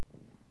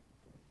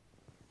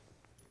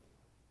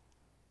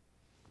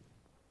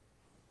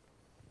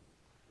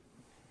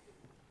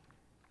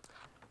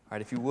All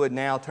right, if you would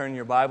now turn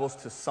your Bibles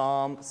to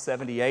Psalm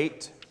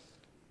 78.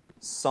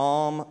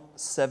 Psalm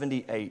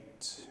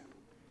 78.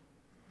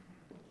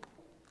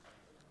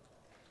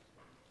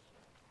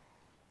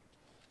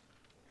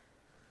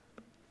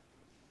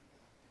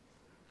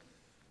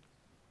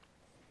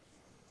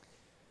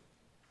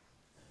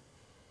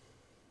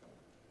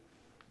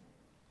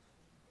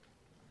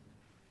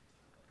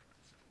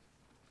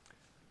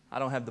 I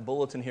don't have the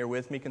bulletin here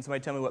with me. Can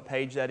somebody tell me what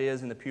page that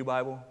is in the Pew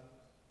Bible?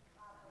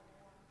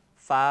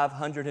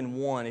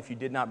 501 if you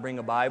did not bring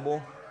a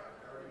Bible.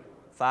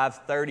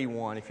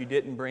 531. If you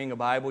didn't bring a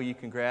Bible, you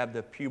can grab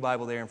the Pew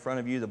Bible there in front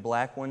of you, the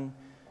black one.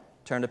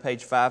 Turn to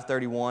page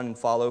 531 and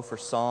follow for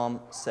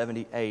Psalm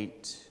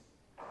 78.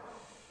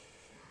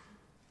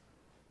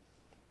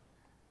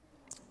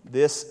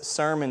 This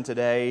sermon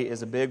today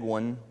is a big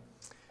one,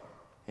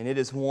 and it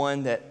is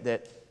one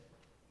that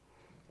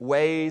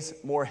weighs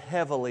more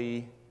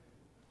heavily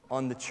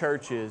on the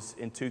churches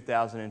in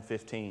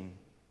 2015.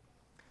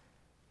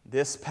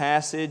 This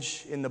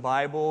passage in the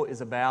Bible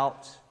is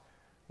about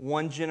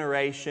one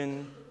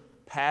generation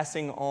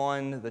passing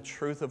on the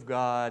truth of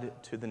God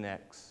to the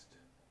next.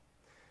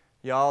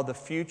 Y'all, the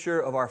future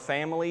of our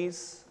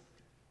families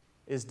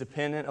is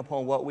dependent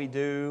upon what we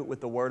do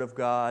with the Word of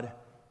God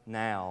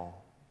now.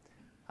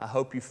 I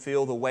hope you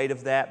feel the weight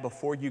of that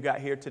before you got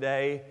here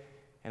today,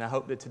 and I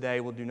hope that today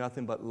will do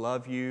nothing but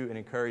love you and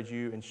encourage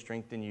you and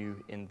strengthen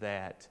you in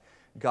that.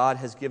 God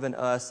has given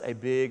us a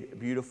big,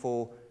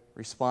 beautiful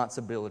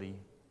responsibility.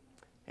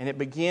 And it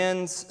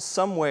begins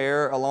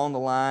somewhere along the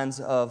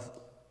lines of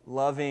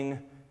loving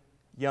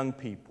young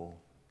people.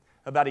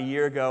 About a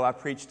year ago, I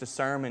preached a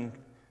sermon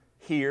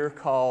here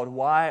called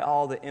Why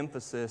All the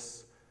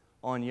Emphasis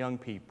on Young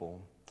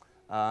People?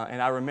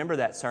 And I remember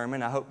that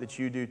sermon. I hope that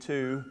you do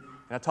too.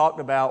 And I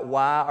talked about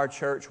why our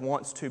church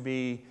wants to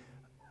be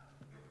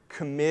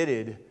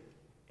committed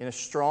in a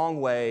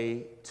strong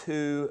way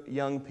to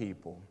young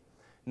people.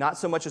 Not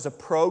so much as a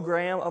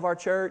program of our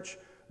church,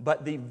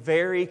 but the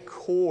very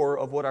core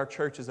of what our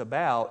church is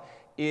about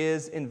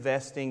is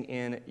investing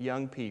in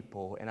young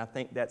people. And I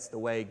think that's the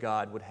way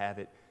God would have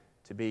it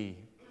to be.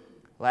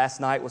 Last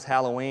night was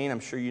Halloween.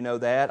 I'm sure you know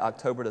that,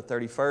 October the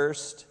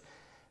 31st.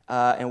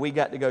 And we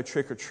got to go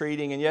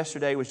trick-or-treating. And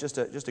yesterday was just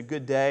a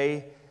good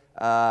day.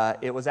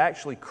 It was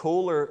actually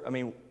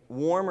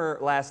warmer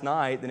last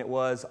night than it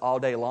was all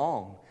day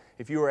long.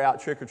 If you were out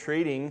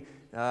trick-or-treating,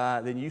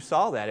 then you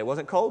saw that. It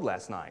wasn't cold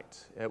last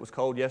night. It was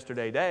cold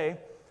yesterday day.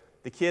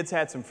 The kids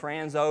had some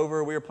friends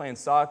over. We were playing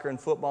soccer and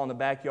football in the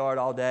backyard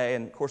all day,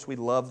 and of course we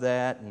love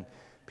that, and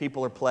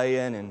people are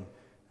playing, and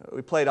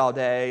we played all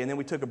day, and then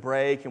we took a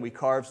break, and we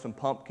carved some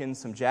pumpkins,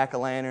 some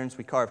jack-o'-lanterns.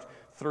 We carved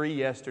 3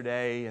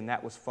 yesterday, and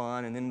that was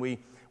fun, and then we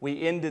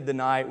ended the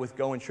night with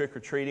going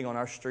trick-or-treating on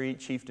our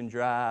street, Chieftain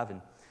Drive,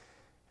 and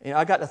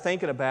I got to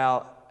thinking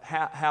about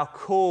how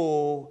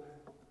cool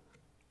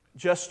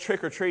just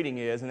trick-or-treating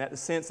is, and that the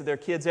sense that there are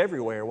kids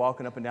everywhere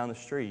walking up and down the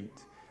street.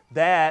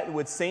 That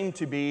would seem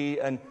to be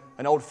an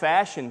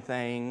old-fashioned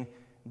thing,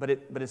 but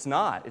it's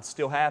not. It's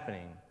still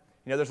happening.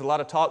 You know, there's a lot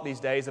of talk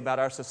these days about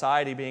our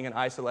society being an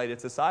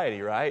isolated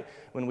society, right?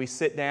 When we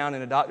sit down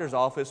in a doctor's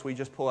office, we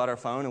just pull out our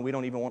phone and we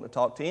don't even want to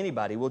talk to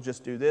anybody. We'll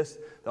just do this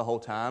the whole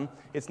time.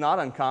 It's not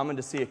uncommon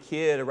to see a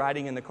kid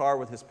riding in the car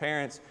with his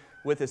parents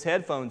with his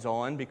headphones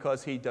on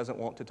because he doesn't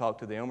want to talk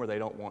to them or they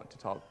don't want to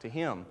talk to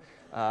him.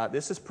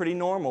 This is pretty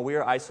normal. We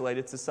are an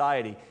isolated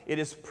society. It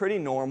is pretty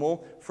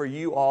normal for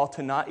you all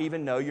to not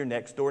even know your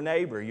next door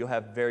neighbor. You'll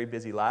have very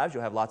busy lives.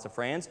 You'll have lots of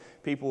friends.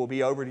 People will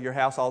be over to your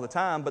house all the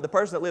time. But the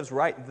person that lives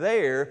right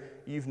there,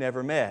 you've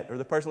never met. Or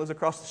the person that lives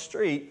across the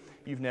street,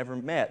 you've never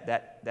met.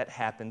 That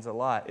happens a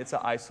lot. It's an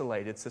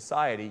isolated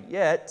society.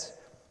 Yet,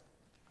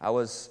 I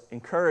was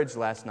encouraged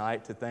last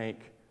night to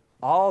think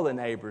all the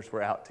neighbors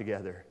were out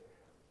together.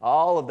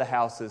 All of the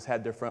houses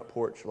had their front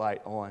porch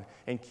light on,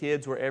 and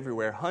kids were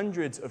everywhere.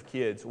 Hundreds of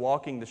kids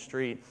walking the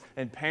street,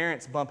 and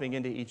parents bumping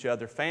into each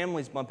other,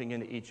 families bumping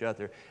into each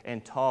other,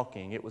 and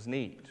talking. It was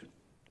neat.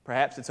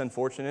 Perhaps it's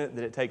unfortunate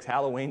that it takes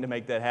Halloween to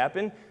make that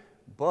happen,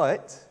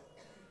 but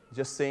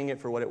just seeing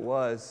it for what it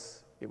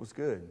was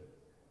good.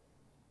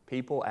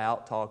 People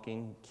out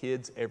talking,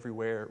 kids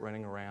everywhere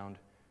running around,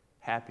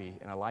 happy,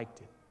 and I liked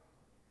it.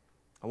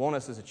 I want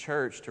us as a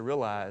church to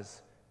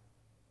realize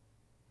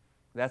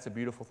that's a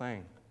beautiful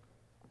thing.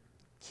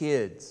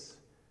 Kids,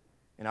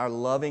 and our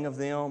loving of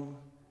them,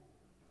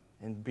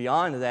 and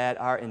beyond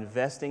that, our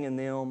investing in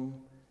them,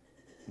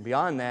 and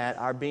beyond that,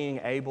 our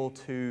being able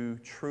to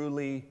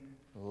truly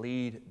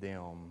lead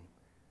them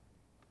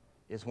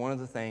is one of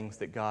the things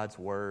that God's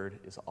Word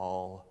is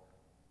all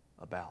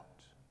about.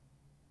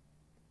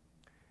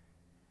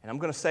 And I'm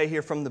going to say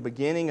here from the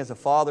beginning, as a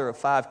father of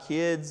 5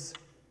 kids,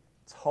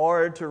 it's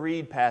hard to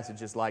read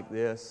passages like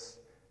this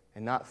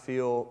and not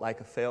feel like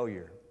a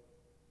failure.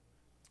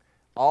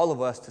 All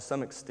of us, to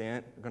some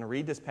extent, are going to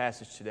read this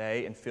passage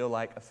today and feel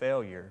like a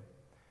failure.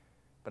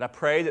 But I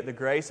pray that the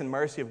grace and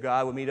mercy of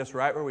God would meet us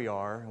right where we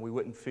are, and we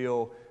wouldn't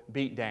feel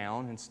beat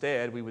down.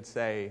 Instead, we would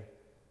say,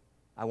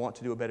 I want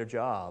to do a better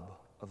job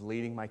of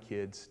leading my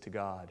kids to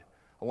God.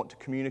 I want to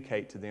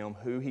communicate to them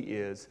who He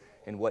is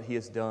and what He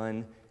has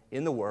done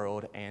in the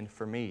world and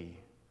for me.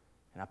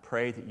 And I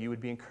pray that you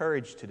would be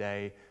encouraged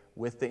today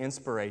with the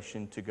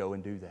inspiration to go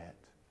and do that.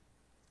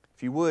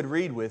 If you would,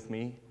 read with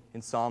me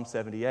in Psalm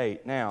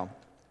 78. Now,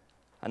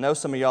 I know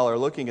some of y'all are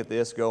looking at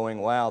this going,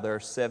 wow, there are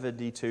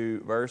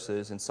 72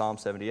 verses in Psalm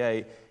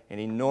 78, and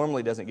he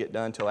normally doesn't get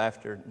done till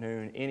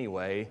afternoon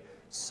anyway,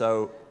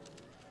 so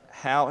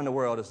how in the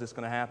world is this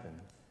going to happen?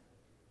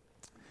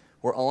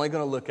 We're only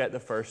going to look at the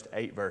first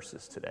 8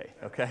 verses today,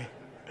 okay?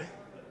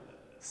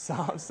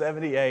 Psalm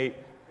 78.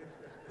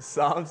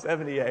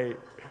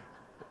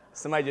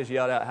 Somebody just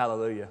yelled out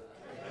hallelujah.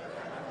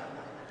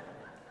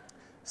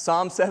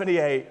 Psalm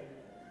 78,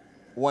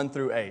 1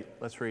 through 8.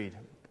 Let's read.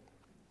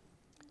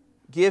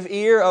 Give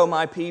ear, O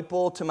my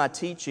people, to my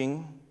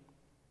teaching.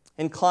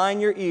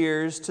 Incline your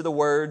ears to the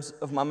words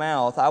of my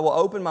mouth. I will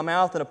open my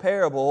mouth in a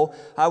parable.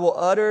 I will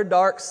utter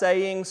dark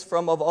sayings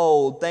from of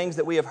old, things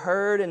that we have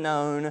heard and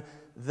known,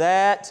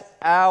 that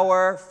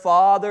our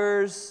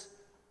fathers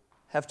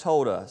have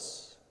told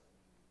us.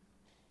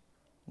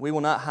 We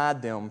will not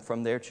hide them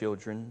from their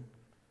children,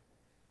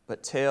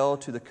 but tell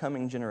to the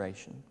coming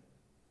generation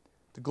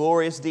the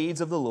glorious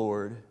deeds of the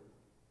Lord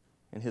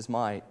and His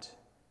might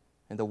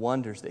and the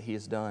wonders that He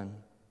has done.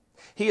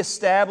 He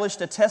established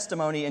a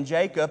testimony in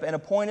Jacob and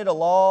appointed a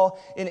law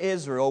in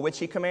Israel, which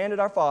He commanded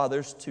our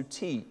fathers to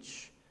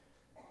teach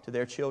to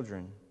their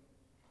children,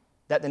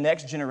 that the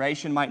next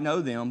generation might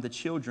know them, the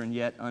children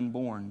yet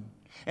unborn,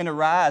 and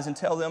arise and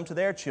tell them to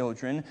their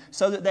children,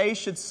 so that they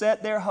should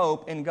set their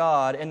hope in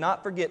God and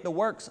not forget the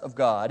works of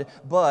God,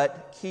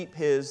 but keep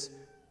His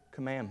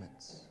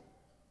commandments,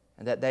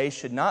 and that they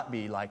should not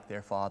be like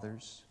their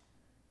fathers,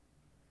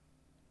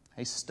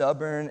 a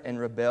stubborn and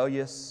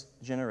rebellious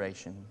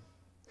generation,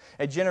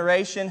 a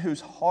generation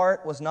whose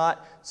heart was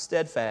not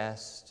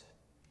steadfast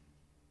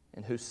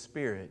and whose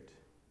spirit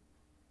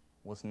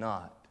was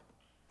not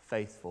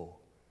faithful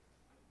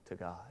to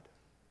God.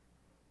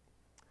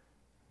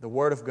 The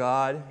Word of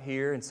God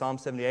here in Psalm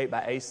 78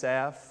 by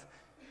Asaph.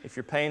 If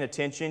you're paying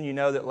attention, you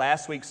know that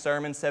last week's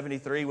sermon,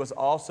 73, was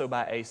also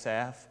by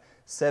Asaph.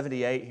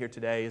 78 here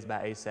today is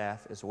by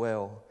Asaph as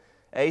well.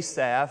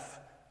 Asaph,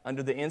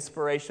 under the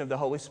inspiration of the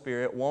Holy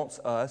Spirit, wants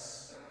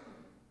us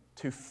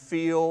to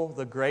feel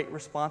the great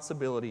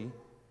responsibility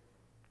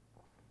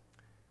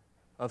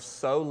of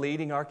so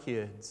leading our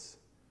kids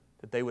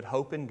that they would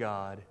hope in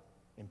God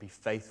and be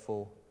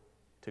faithful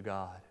to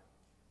God.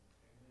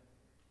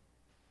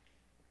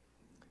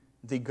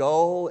 The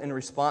goal and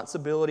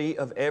responsibility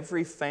of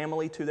every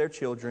family to their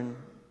children,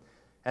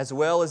 as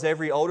well as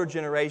every older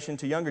generation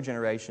to younger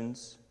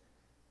generations,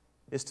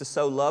 is to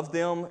so love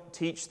them,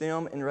 teach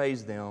them, and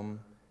raise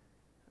them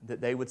that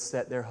they would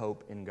set their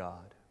hope in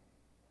God.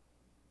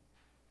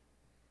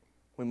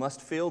 We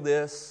must feel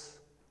this.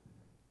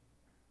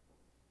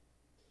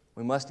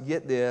 We must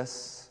get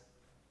this.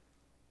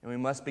 And we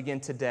must begin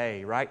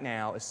today, right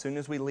now, as soon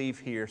as we leave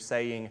here,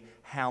 saying,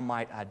 how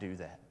might I do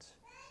that?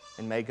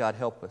 And may God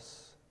help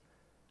us.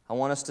 I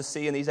want us to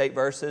see in these 8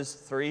 verses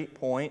 3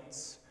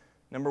 points.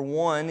 Number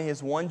 1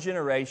 is one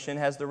generation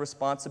has the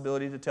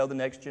responsibility to tell the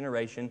next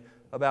generation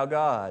about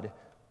God.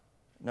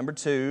 Number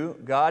 2,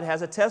 God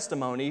has a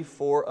testimony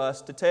for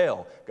us to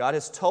tell. God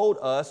has told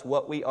us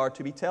what we are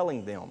to be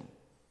telling them.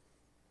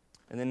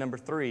 And then number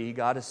 3,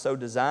 God has so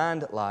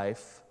designed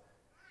life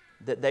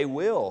that they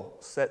will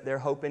set their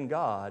hope in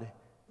God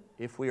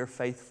if we are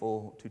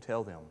faithful to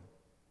tell them.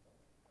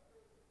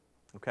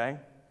 Okay?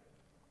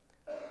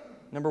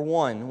 Number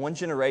 1, one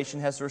generation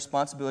has the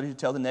responsibility to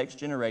tell the next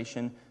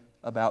generation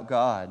about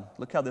God.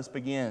 Look how this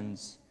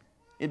begins.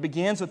 It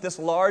begins with this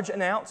large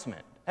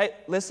announcement. Hey,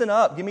 listen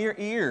up. Give me your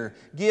ear.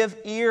 Give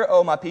ear,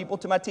 O my people,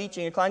 to my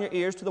teaching. Incline your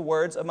ears to the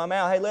words of my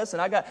mouth. Hey, listen,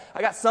 I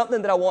got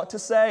something that I want to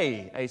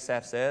say,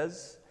 Asaph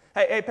says.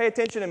 Hey, pay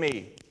attention to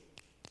me.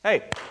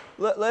 Hey,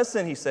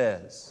 listen, he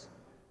says.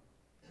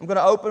 I'm going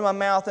to open my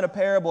mouth in a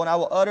parable, and I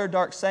will utter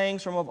dark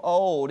sayings from of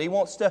old. He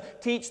wants to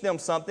teach them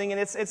something,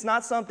 and it's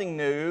not something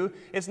new.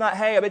 It's not,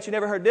 hey, I bet you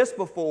never heard this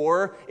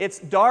before. It's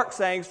dark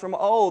sayings from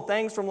old,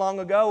 things from long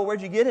ago. Well,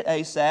 where'd you get it,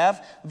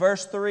 Asaph?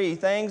 Verse 3,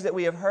 things that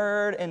we have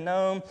heard and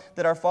known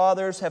that our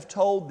fathers have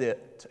told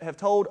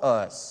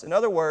us. In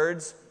other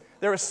words,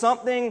 there is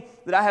something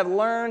that I have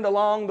learned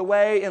along the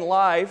way in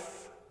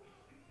life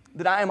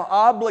that I am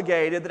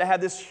obligated, that I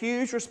have this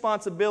huge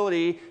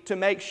responsibility to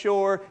make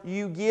sure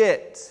you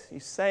get.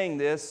 He's saying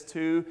this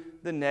to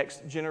the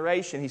next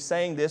generation. He's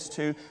saying this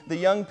to the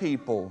young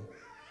people.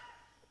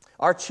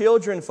 Our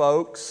children,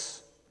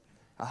 folks,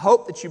 I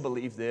hope that you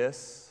believe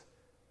this,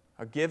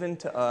 are given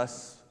to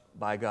us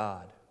by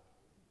God.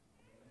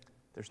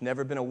 There's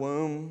never been a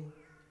womb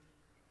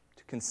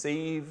to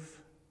conceive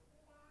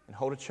and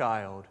hold a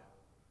child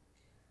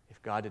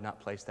if God did not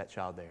place that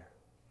child there.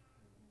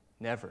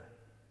 Never.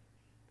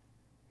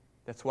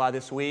 That's why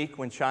this week,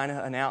 when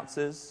China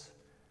announces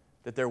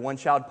that their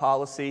one-child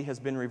policy has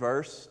been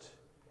reversed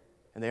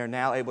and they are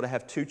now able to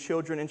have 2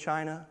 children in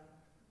China,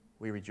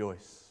 we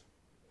rejoice.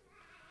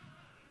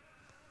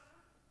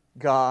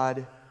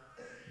 God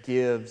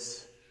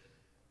gives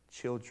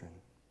children.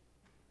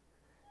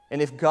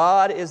 And if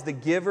God is the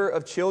giver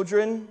of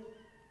children,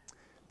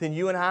 then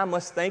you and I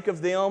must think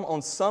of them,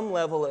 on some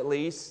level at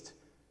least,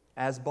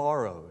 as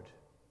borrowed.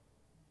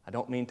 I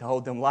don't mean to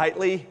hold them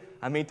lightly.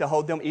 I mean to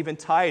hold them even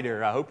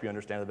tighter. I hope you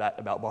understand that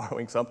about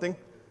borrowing something.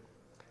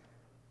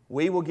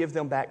 We will give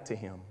them back to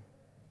Him.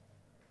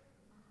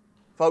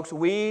 Folks,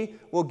 we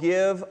will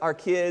give our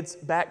kids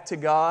back to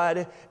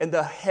God. And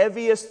the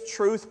heaviest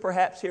truth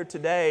perhaps here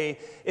today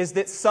is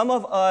that some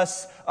of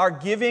us are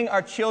giving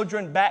our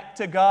children back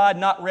to God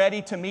not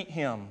ready to meet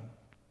Him.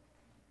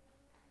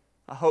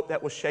 I hope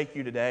that will shake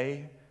you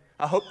today.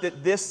 I hope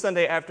that this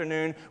Sunday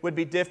afternoon would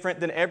be different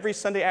than every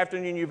Sunday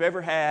afternoon you've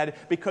ever had,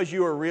 because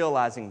you are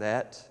realizing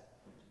that.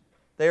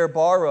 They are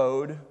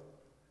borrowed.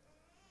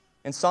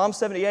 And Psalm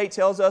 78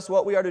 tells us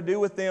what we are to do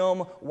with them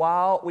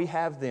while we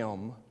have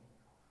them.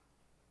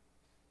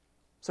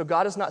 So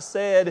God has not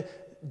said,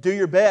 do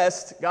your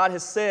best. God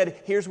has said,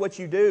 here's what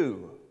you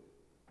do.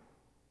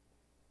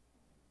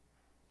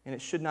 And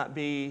it should not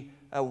be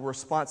a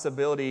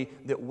responsibility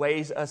that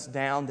weighs us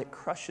down, that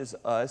crushes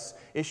us.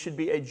 It should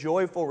be a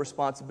joyful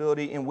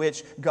responsibility in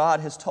which God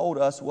has told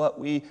us what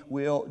we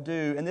will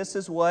do. And this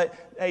is what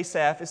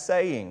Asaph is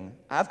saying.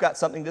 I've got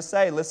something to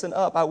say. Listen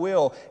up, I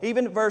will.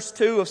 Even verse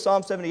 2 of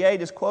Psalm 78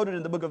 is quoted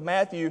in the book of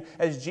Matthew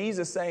as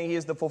Jesus saying He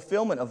is the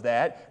fulfillment of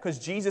that, because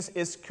Jesus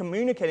is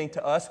communicating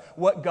to us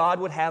what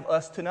God would have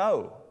us to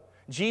know.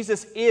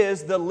 Jesus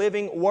is the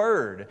living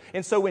Word.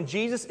 And so when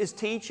Jesus is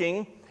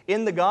teaching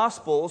in the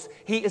Gospels,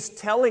 He is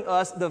telling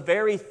us the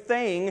very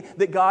thing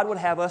that God would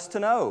have us to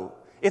know.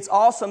 It's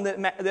awesome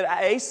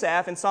that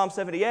Asaph in Psalm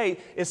 78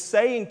 is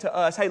saying to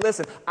us, hey,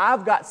 listen,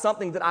 I've got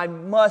something that I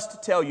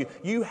must tell you.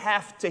 You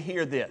have to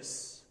hear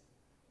this.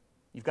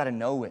 You've got to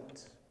know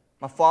it.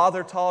 My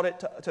father taught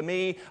it to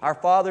me, our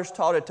fathers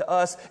taught it to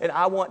us, and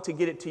I want to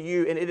get it to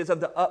you, and it is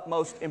of the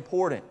utmost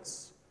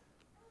importance.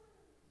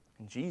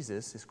 And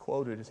Jesus is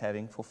quoted as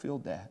having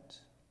fulfilled that.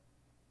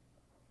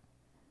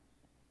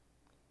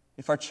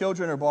 If our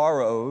children are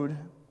borrowed,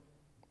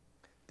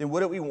 then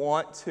wouldn't we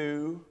want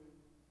to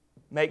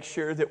make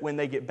sure that when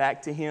they get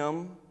back to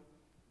Him,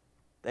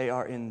 they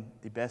are in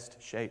the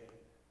best shape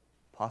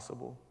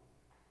possible?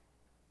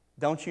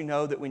 Don't you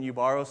know that when you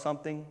borrow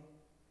something,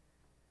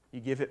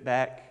 you give it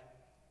back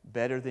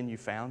better than you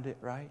found it,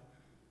 right?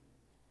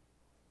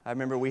 I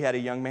remember we had a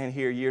young man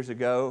here years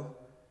ago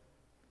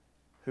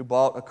who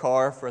bought a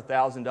car for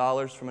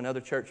 $1,000 from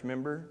another church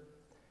member.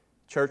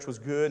 Church was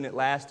good and it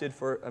lasted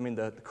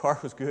the car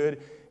was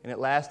good and it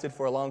lasted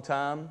for a long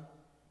time.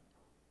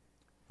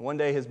 One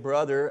day his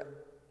brother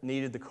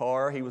needed the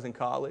car. He was in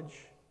college.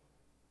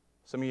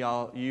 Some of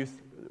y'all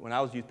when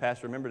I was youth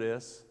pastor, remember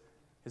this.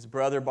 His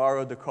brother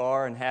borrowed the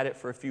car and had it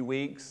for a few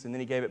weeks, and then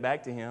he gave it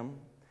back to him.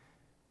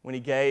 When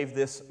he gave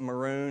this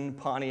maroon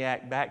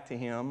Pontiac back to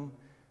him,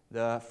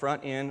 the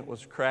front end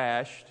was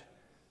crashed.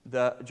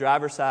 The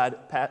driver's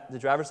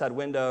side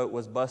window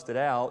was busted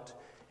out.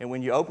 And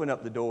when you open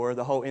up the door,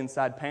 the whole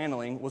inside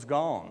paneling was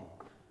gone.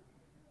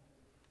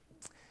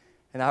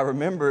 And I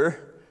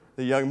remember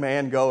the young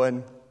man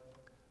going,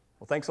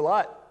 well, thanks a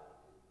lot.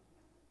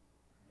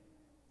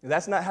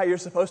 That's not how you're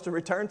supposed to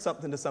return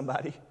something to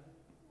somebody.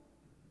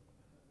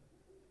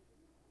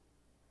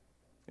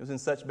 It was in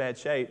such bad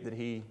shape that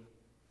he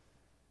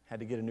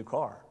had to get a new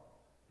car.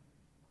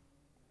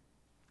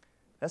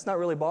 That's not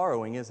really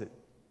borrowing, is it?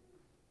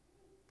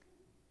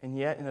 And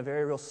yet, in a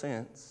very real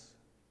sense,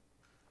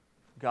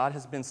 God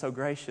has been so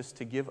gracious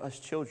to give us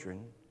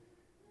children.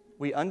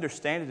 We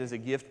understand it as a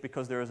gift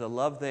because there is a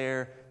love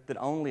there that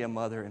only a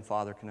mother and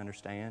father can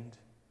understand.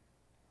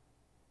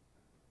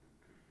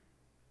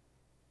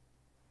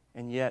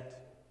 And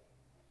yet,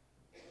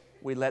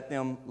 we let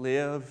them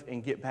live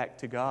and get back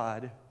to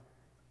God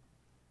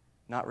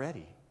not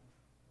ready,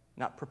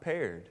 not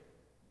prepared,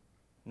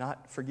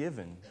 not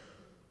forgiven,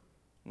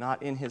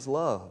 not in His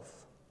love.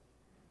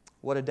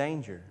 What a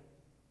danger.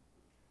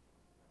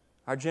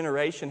 Our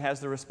generation has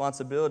the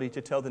responsibility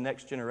to tell the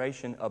next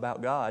generation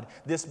about God.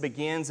 This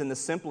begins in the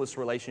simplest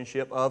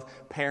relationship of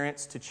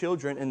parents to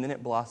children, and then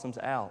it blossoms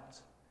out.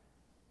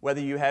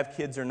 Whether you have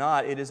kids or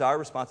not, it is our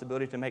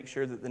responsibility to make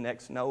sure that the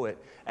next know it.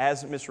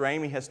 As Miss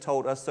Ramey has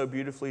told us so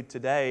beautifully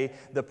today,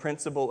 the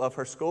principal of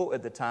her school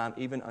at the time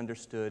even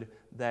understood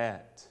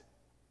that.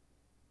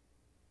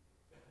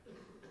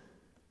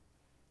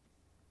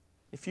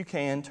 If you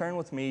can, turn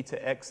with me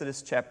to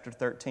Exodus chapter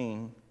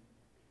 13.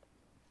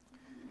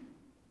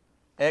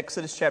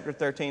 Exodus chapter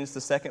 13 is the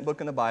second book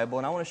in the Bible,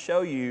 and I want to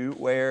show you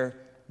where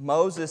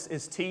Moses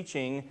is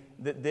teaching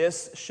that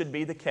this should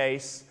be the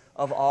case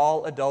of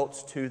all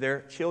adults to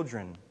their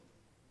children,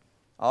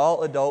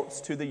 all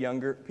adults to the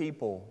younger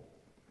people.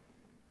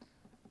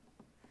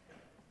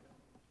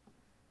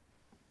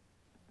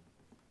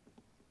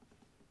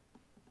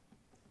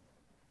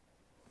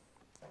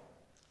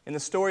 In the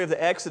story of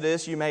the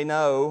Exodus, you may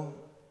know,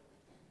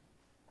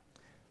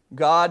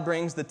 God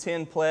brings the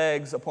 10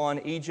 plagues upon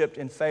Egypt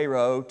and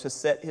Pharaoh to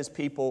set His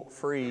people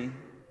free.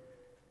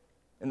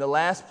 And the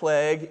last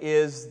plague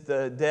is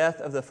the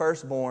death of the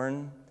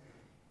firstborn.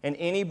 And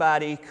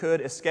anybody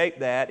could escape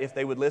that if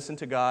they would listen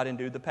to God and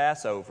do the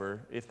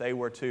Passover. If they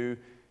were to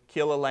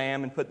kill a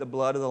lamb and put the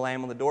blood of the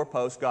lamb on the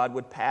doorpost, God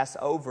would pass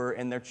over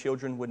and their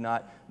children would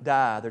not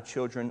die. Their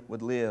children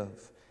would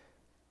live.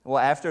 Well,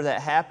 after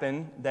that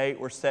happened, they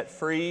were set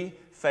free.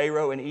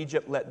 Pharaoh in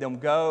Egypt let them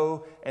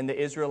go, and the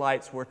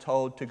Israelites were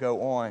told to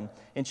go on.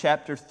 In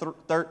chapter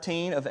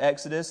 13 of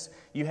Exodus,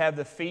 you have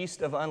the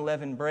Feast of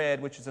Unleavened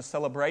Bread, which is a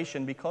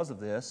celebration because of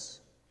this.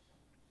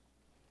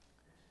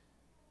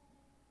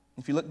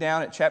 If you look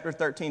down at chapter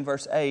 13,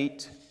 verse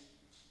 8,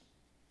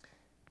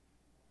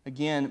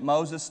 again,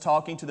 Moses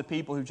talking to the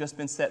people who've just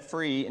been set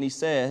free, and he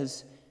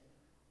says,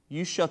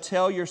 "You shall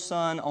tell your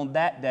son on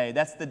that day,"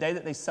 that's the day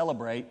that they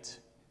celebrate,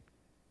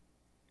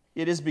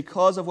 "it is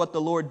because of what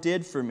the Lord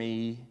did for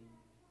me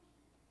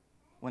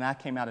when I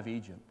came out of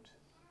Egypt."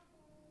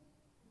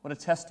 What a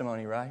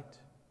testimony, right?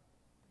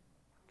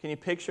 Can you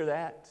picture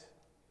that?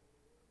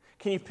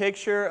 Can you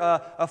picture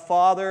a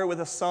father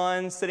with a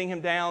son sitting him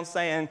down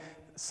saying,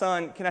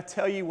 "Son, can I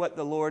tell you what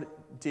the Lord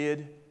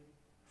did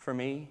for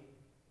me?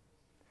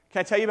 Can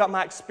I tell you about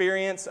my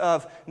experience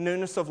of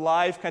newness of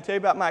life? Can I tell you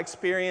about my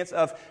experience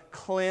of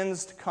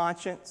cleansed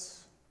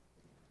conscience?"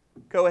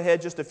 Go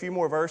ahead, just a few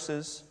more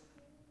verses.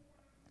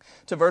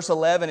 To verse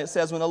 11, it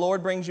says, "When the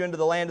Lord brings you into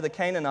the land of the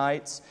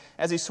Canaanites,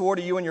 as He swore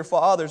to you and your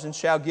fathers, and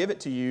shall give it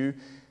to you,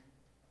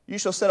 you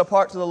shall set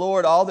apart to the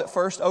Lord all that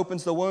first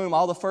opens the womb.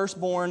 All the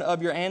firstborn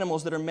of your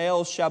animals that are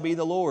males shall be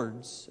the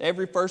Lord's.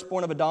 Every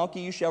firstborn of a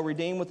donkey you shall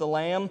redeem with a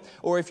lamb,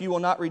 or if you will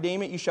not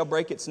redeem it, you shall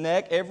break its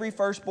neck. Every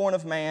firstborn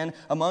of man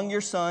among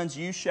your sons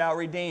you shall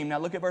redeem." Now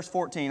look at verse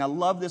 14. I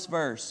love this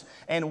verse.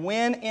 "And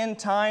when in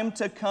time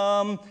to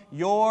come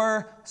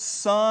your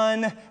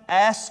son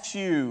asks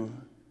you,"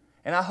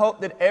 and I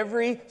hope that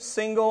every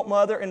single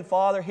mother and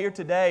father here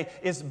today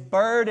is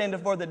burdened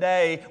for the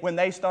day when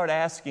they start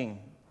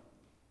asking.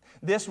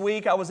 This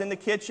week I was in the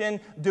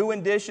kitchen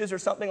doing dishes or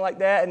something like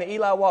that, and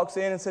Eli walks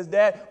in and says,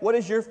 "Dad, what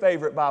is your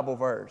favorite Bible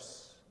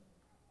verse?"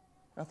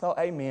 I thought,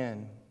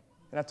 amen.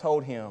 And I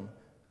told him,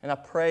 and I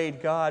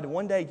prayed, God,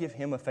 one day give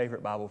him a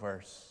favorite Bible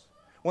verse.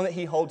 One that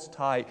he holds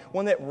tight,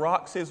 one that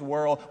rocks his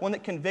world, one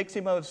that convicts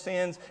him of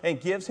sins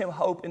and gives him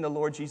hope in the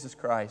Lord Jesus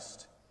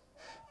Christ.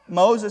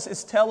 Moses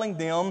is telling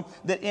them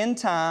that in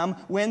time,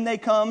 when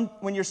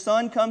your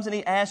son comes and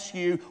he asks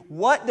you,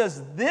 "What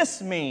does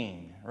this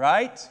mean?"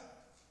 Right?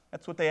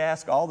 That's what they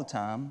ask all the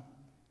time.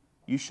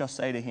 You shall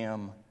say to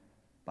him,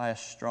 "By a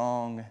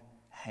strong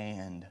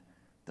hand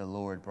the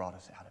Lord brought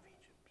us out of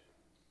Egypt."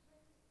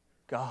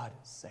 God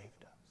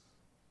saved us.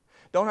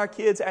 Don't our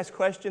kids ask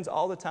questions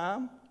all the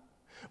time?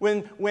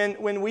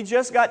 When we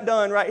just got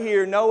done right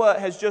here, Noah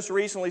has just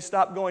recently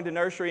stopped going to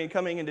nursery and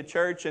coming into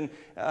church, and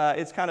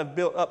it's kind of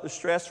built up the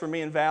stress for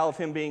me and Val of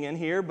him being in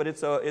here, but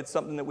it's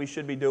something that we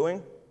should be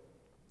doing.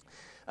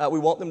 We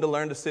want them to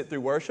learn to sit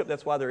through worship.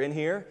 That's why they're in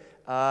here.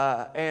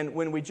 And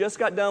when we just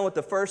got done with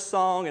the first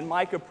song and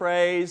Micah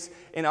prays,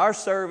 in our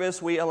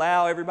service, we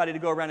allow everybody to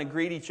go around and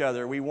greet each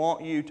other. We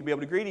want you to be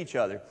able to greet each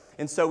other.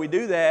 And so we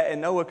do that,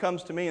 and Noah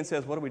comes to me and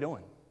says, "What are we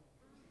doing?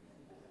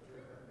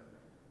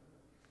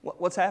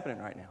 What's happening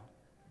right now?"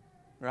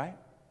 Right?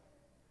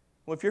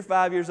 Well, if you're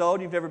 5 years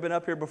old, you've never been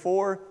up here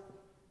before,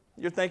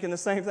 you're thinking the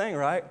same thing,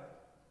 right?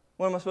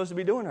 What am I supposed to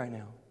be doing right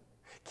now?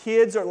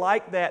 Kids are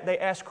like that. They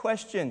ask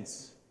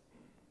questions.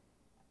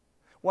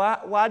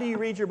 Why do you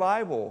read your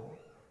Bible?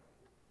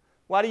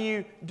 Why do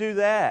you do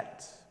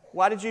that?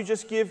 Why did you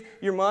just give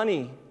your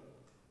money?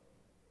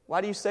 Why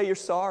do you say you're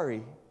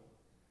sorry?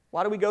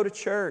 Why do we go to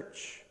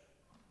church?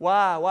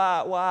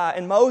 Why?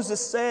 And Moses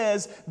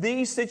says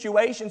these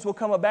situations will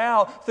come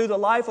about through the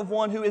life of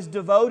one who is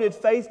devoted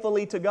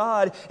faithfully to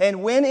God.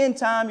 And when in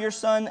time your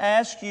son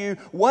asks you,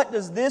 "What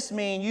does this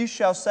mean?" you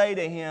shall say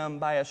to him,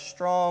 "By a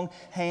strong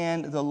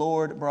hand the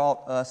Lord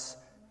brought us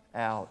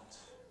out."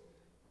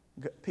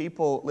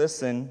 People,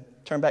 listen,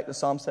 turn back to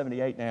Psalm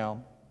 78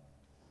 now.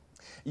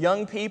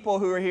 Young people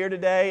who are here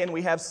today, and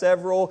we have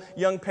several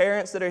young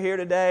parents that are here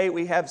today.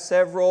 We have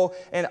several,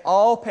 and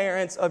all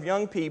parents of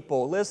young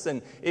people.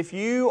 Listen, if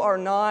you are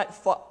not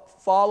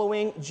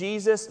following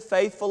Jesus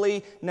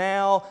faithfully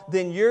now,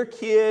 then your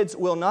kids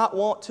will not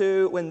want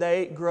to when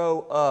they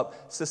grow up.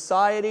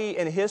 Society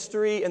and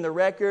history and the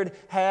record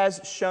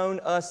has shown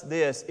us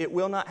this. It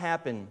will not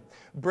happen.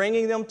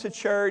 Bringing them to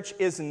church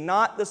is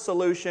not the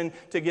solution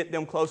to get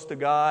them close to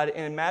God.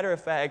 And as a matter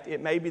of fact,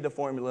 it may be the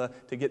formula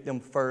to get them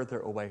further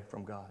away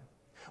from God.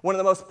 One of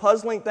the most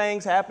puzzling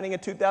things happening in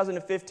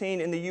 2015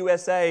 in the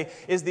USA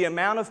is the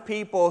amount of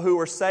people who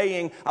are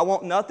saying, "I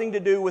want nothing to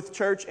do with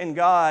church and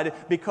God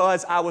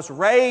because I was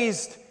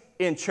raised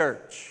in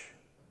church."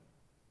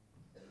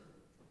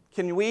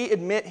 Can we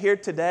admit here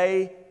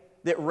today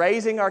that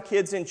raising our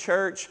kids in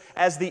church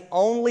as the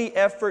only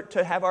effort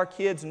to have our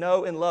kids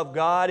know and love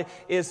God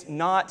is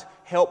not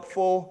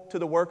helpful to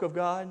the work of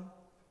God?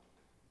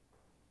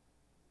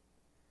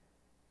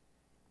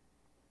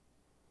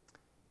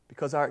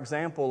 Because our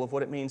example of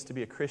what it means to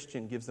be a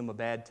Christian gives them a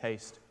bad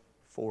taste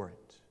for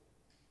it.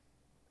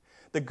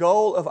 The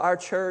goal of our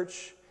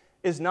church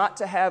is not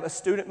to have a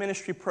student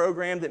ministry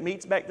program that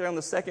meets back there on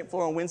the second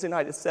floor on Wednesday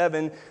night at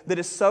 7 that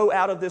is so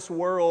out of this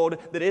world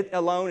that it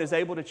alone is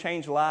able to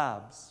change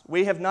lives.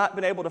 We have not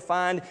been able to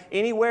find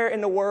anywhere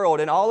in the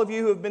world, and all of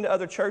you who have been to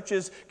other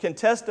churches can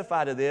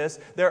testify to this,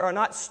 there are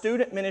not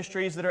student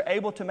ministries that are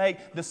able to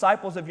make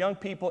disciples of young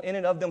people in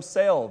and of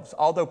themselves.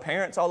 Although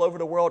parents all over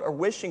the world are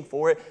wishing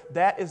for it,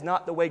 that is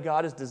not the way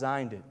God has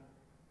designed it.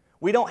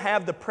 We don't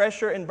have the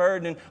pressure and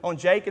burden on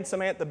Jake and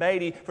Samantha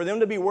Beatty for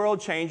them to be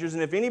world changers.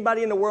 And if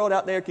anybody in the world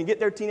out there can get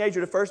their teenager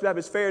to First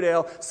Baptist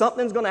Fairdale,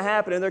 something's going to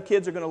happen and their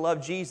kids are going to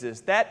love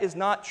Jesus. That is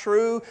not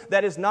true.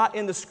 That is not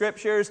in the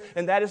Scriptures.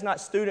 And that is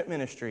not student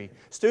ministry.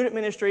 Student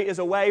ministry is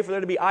a way for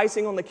there to be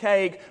icing on the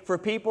cake for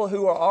people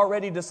who are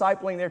already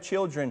discipling their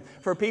children,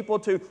 for people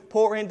to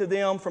pour into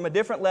them from a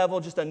different level,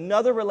 just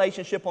another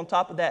relationship on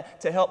top of that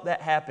to help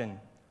that happen.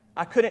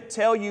 I couldn't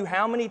tell you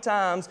how many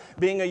times,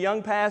 being a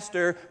young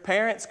pastor,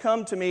 parents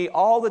come to me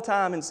all the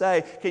time and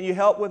say, can you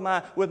help with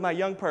my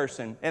young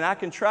person? And I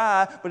can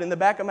try, but in the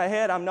back of my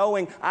head, I'm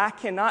knowing I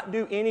cannot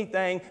do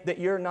anything that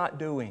you're not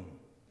doing.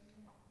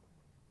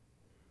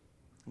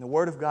 And the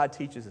Word of God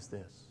teaches us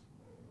this.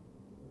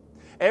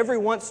 Every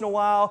once in a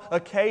while,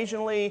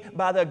 occasionally,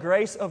 by the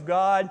grace of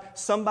God,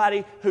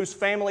 somebody whose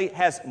family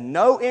has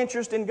no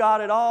interest in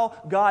God at all,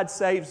 God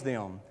saves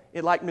them.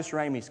 Like Miss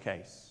Ramey's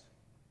case.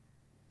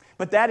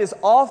 But that is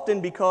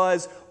often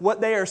because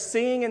what they are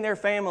seeing in their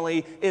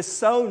family is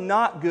so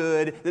not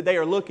good that they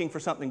are looking for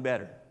something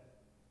better.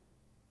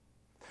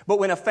 But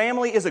when a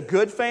family is a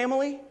good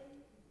family,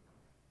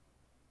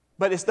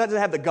 but it doesn't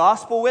have the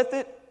gospel with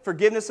it,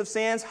 forgiveness of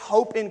sins,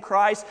 hope in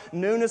Christ,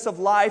 newness of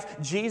life,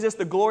 Jesus,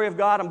 the glory of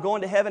God, I'm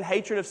going to heaven,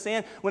 hatred of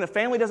sin. When a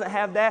family doesn't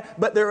have that,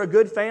 but they're a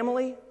good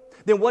family,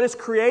 then what is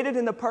created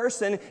in the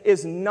person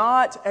is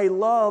not a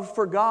love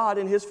for God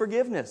and His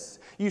forgiveness.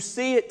 You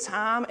see it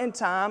time and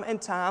time and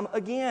time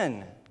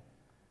again.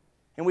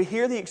 And we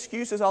hear the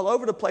excuses all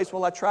over the place.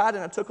 Well, I tried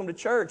and I took them to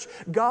church.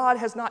 God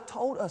has not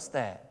told us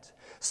that.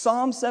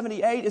 Psalm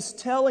 78 is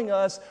telling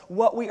us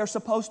what we are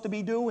supposed to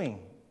be doing.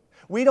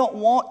 We don't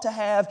want to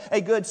have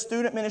a good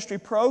student ministry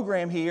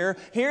program here.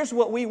 Here's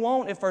what we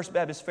want at First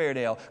Baptist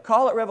Fairdale.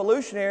 Call it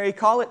revolutionary,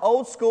 call it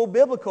old school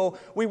biblical.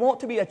 We want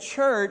to be a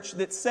church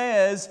that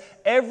says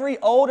every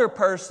older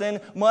person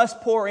must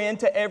pour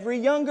into every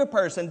younger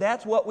person.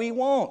 That's what we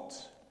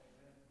want.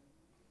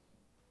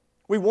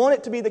 We want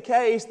it to be the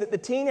case that the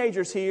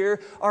teenagers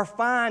here are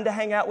fine to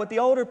hang out with the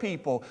older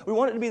people. We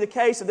want it to be the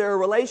case that there are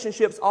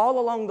relationships all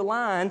along the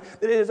line,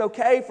 that it is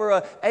okay for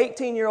an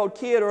 18-year-old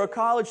kid or a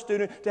college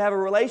student to have a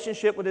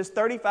relationship with his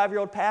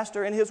 35-year-old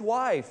pastor and his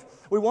wife.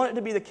 We want it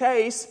to be the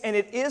case, and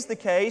it is the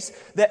case,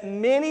 that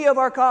many of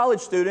our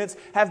college students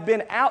have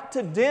been out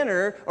to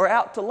dinner or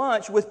out to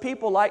lunch with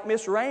people like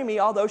Miss Ramey,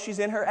 although she's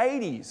in her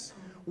 80s.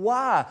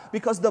 Why?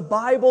 Because the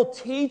Bible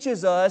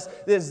teaches us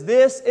that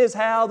this is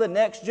how the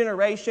next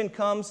generation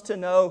comes to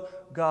know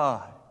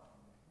God.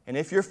 And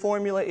if your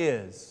formula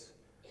is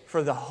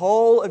for the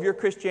whole of your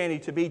Christianity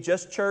to be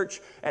just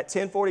church at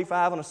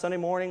 10:45 on a Sunday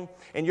morning,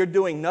 and you're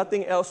doing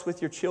nothing else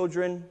with your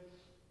children,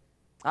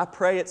 I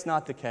pray it's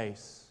not the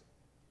case.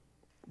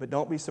 But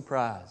don't be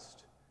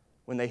surprised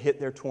when they hit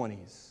their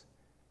 20s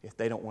if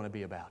they don't want to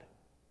be about it.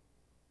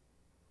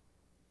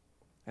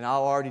 And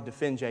I'll already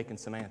defend Jake and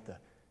Samantha.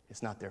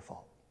 It's not their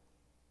fault.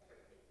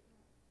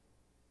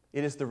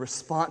 It is the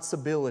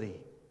responsibility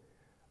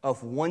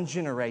of one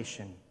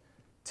generation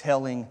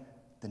telling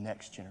the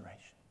next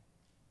generation.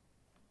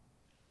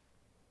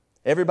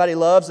 Everybody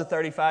loves a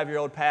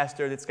 35-year-old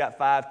pastor that's got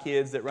 5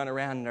 kids that run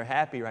around and they're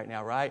happy right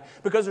now, right?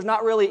 Because there's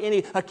not really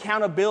any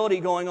accountability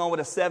going on with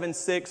a 7,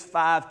 6,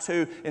 5,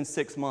 2 in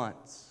 6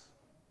 months.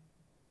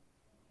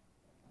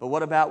 But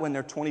what about when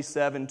they're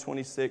 27,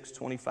 26,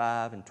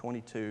 25, and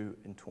 22,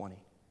 and 20?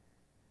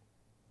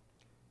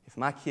 If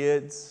my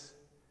kids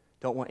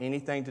don't want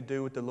anything to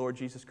do with the Lord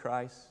Jesus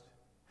Christ,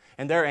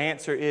 and their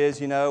answer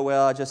is,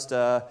 well,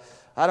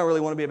 I don't really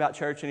want to be about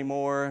church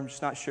anymore. I'm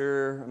just not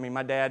sure. I mean,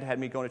 my dad had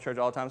me going to church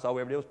all the time, so all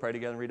we ever did was pray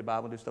together and read the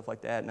Bible and do stuff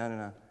like that.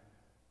 No.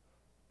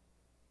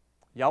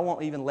 Y'all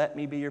won't even let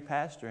me be your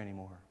pastor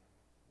anymore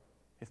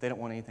if they don't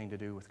want anything to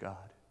do with God.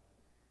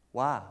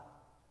 Why?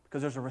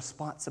 Because there's a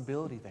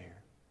responsibility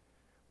there.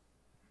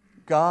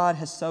 God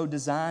has so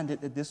designed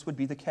it that this would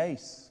be the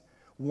case.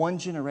 One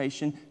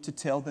generation to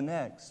tell the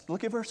next.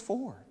 Look at verse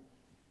 4.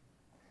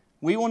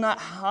 We will not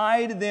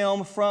hide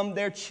them from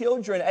their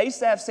children.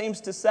 Asaph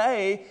seems to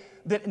say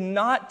that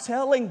not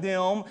telling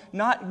them,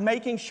 not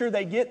making sure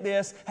they get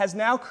this, has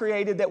now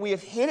created that we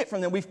have hid it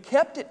from them. We've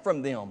kept it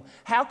from them.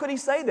 How could he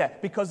say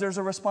that? Because there's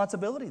a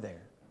responsibility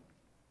there.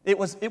 It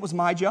was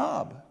my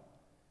job.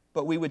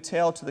 But we would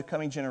tell to the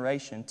coming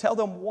generation. Tell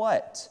them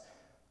what?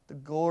 The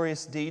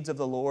glorious deeds of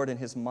the Lord and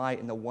His might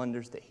and the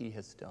wonders that He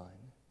has done.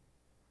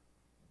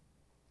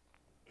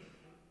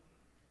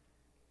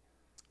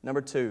 Number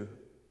 2,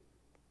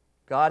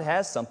 God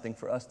has something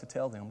for us to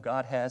tell them.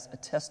 God has a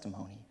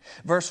testimony.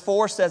 Verse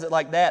 4 says it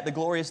like that, the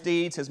glorious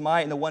deeds, His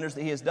might, and the wonders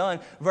that He has done.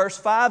 Verse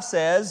 5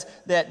 says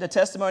that the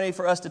testimony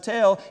for us to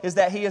tell is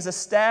that He has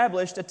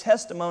established a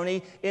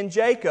testimony in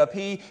Jacob.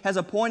 He has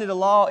appointed a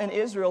law in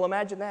Israel.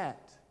 Imagine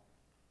that.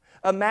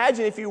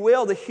 Imagine, if you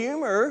will, the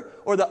humor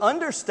or the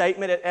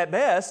understatement at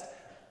best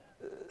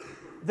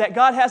that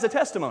God has a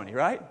testimony,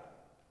 right?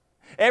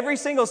 Every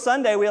single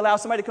Sunday, we allow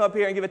somebody to come up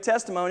here and give a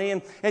testimony,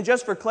 and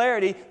just for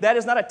clarity, that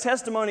is not a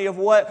testimony of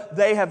what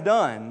they have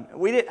done.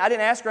 I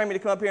didn't ask Ramey to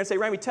come up here and say,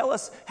 Ramey, tell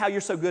us how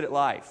you're so good at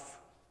life.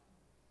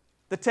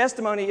 The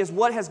testimony is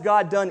what has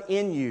God done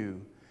in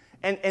you.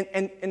 And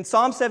in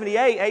Psalm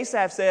 78,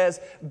 Asaph says,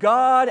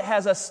 God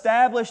has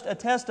established a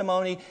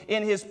testimony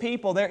in His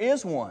people. There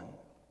is one.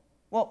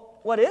 Well,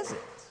 what is it?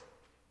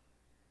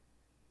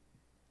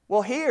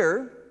 Well,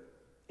 here,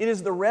 it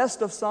is the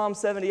rest of Psalm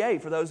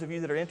 78 for those of you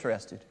that are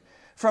interested.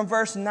 From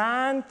verse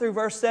 9 through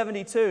verse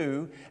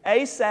 72,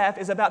 Asaph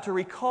is about to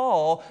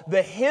recall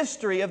the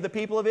history of the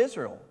people of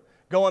Israel.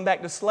 Going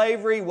back to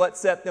slavery, what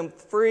set them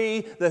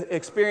free, the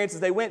experiences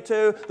they went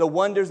to, the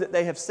wonders that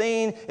they have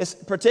seen. It's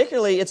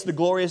the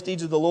glorious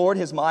deeds of the Lord,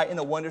 His might, and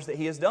the wonders that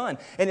He has done.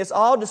 And it's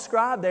all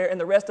described there in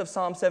the rest of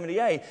Psalm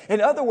 78.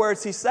 In other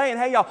words, he's saying,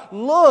 hey y'all,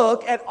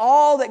 look at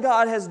all that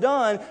God has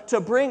done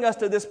to bring us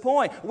to this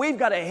point. We've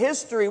got a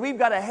history, we've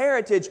got a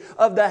heritage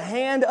of the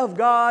hand of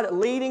God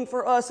leading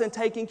for us and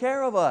taking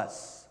care of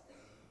us.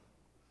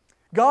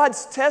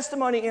 God's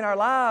testimony in our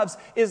lives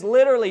is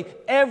literally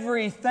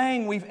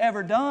everything we've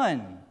ever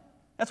done.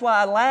 That's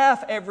why I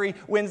laugh every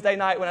Wednesday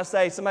night when I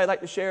say somebody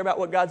like to share about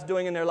what God's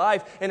doing in their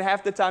life, and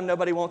half the time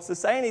nobody wants to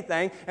say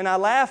anything. And I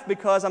laugh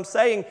because I'm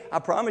saying, I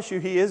promise you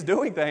He is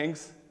doing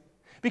things,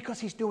 because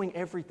He's doing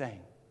everything.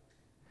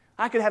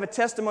 I could have a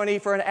testimony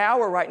for an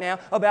hour right now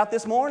about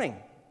this morning.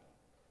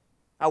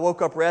 I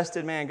woke up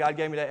rested, man. God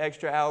gave me that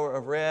extra hour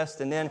of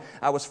rest, and then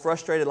I was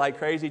frustrated like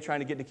crazy trying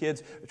to get the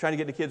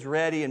kids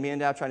ready, and me and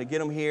Dad trying to get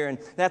them here, and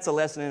that's a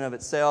lesson in of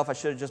itself. I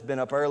should have just been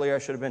up earlier. I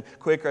should have been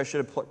quicker. I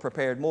should have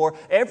prepared more.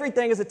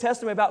 Everything is a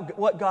testimony about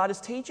what God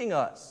is teaching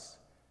us.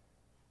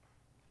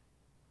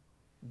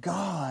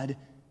 God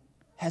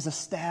has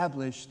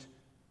established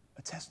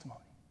a testimony.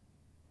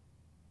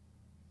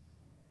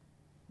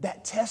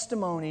 That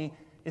testimony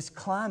is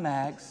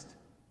climaxed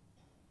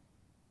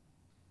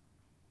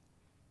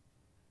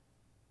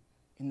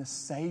in the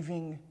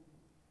saving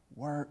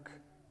work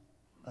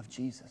of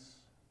Jesus.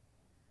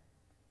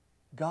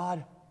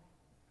 God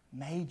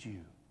made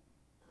you.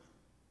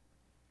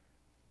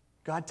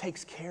 God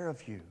takes care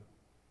of you.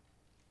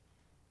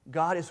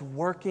 God is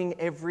working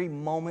every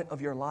moment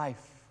of your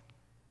life.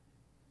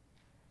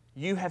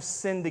 You have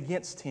sinned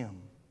against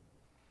Him.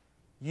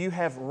 You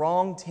have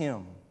wronged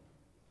Him.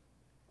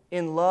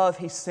 In love,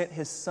 He sent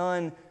His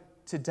Son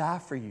to die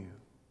for you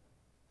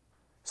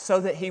so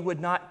that He would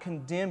not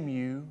condemn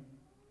you.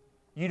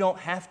 You don't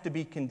have to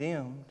be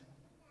condemned.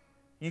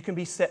 You can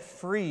be set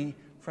free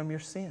from your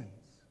sins.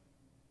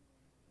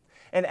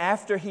 And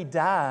after He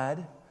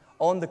died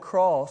on the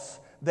cross,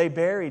 they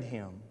buried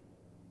Him.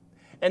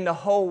 And the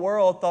whole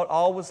world thought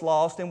all was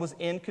lost and was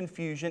in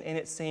confusion, and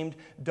it seemed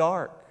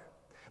dark.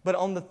 But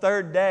on the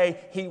third day,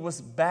 He was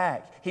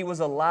back. He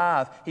was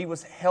alive. He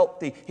was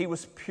healthy. He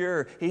was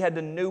pure. He had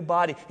a new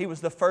body. He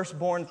was the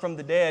firstborn from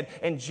the dead.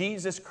 And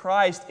Jesus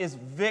Christ is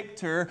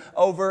victor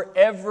over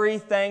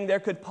everything there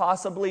could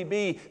possibly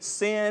be.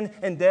 Sin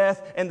and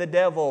death and the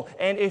devil.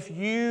 And if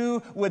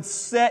you would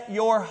set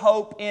your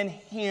hope in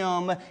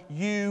Him,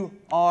 you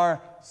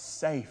are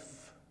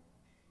safe.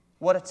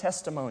 What a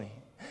testimony.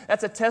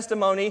 That's a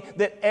testimony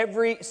that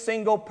every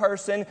single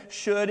person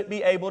should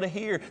be able to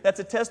hear. That's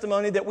a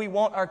testimony that we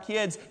want our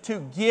kids to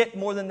get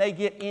more than they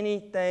get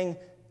anything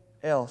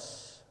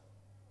else.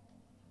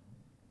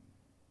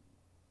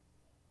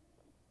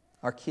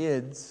 Our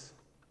kids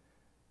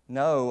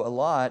know a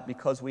lot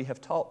because we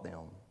have taught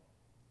them.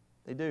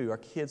 They do. Our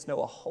kids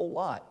know a whole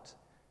lot.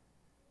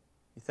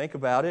 You think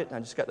about it, and I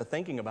just got to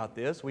thinking about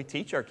this. We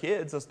teach our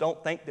kids. Let's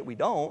don't think that we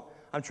don't.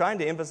 I'm trying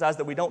to emphasize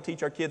that we don't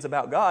teach our kids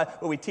about God,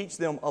 but we teach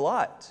them a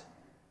lot.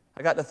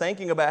 I got to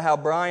thinking about how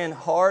Brian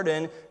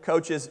Harden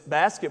coaches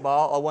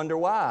basketball. I wonder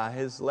why,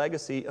 his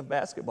legacy of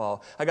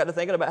basketball. I got to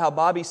thinking about how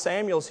Bobby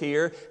Samuels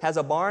here has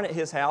a barn at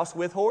his house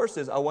with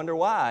horses. I wonder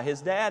why.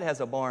 His dad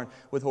has a barn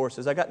with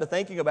horses. I got to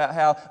thinking about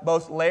how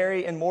both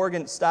Larry and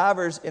Morgan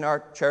Stivers in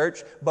our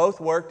church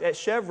both worked at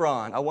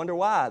Chevron. I wonder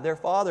why. Their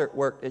father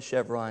worked at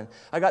Chevron.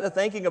 I got to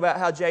thinking about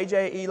how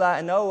JJ, Eli,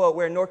 and Noah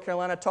wear North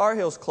Carolina Tar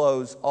Heels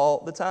clothes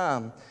all the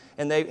time.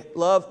 And they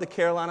love the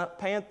Carolina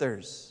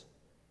Panthers.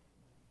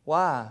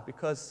 Why?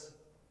 Because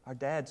our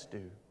dads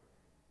do.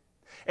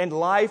 And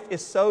life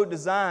is so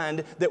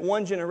designed that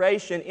one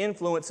generation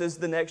influences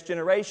the next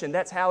generation.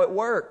 That's how it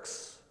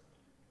works.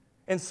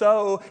 And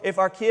so, if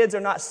our kids are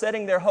not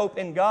setting their hope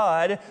in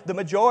God, the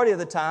majority of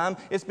the time,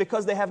 it's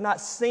because they have not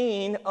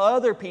seen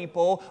other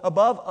people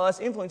above us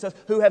influence us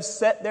who have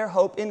set their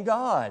hope in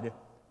God.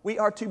 We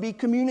are to be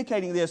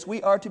communicating this.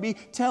 We are to be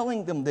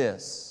telling them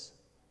this.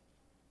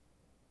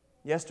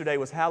 Yesterday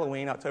was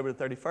Halloween, October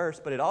the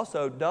 31st, but it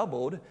also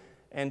doubled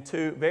and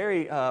two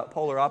very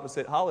polar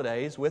opposite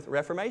holidays with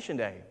Reformation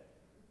Day.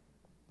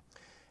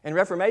 And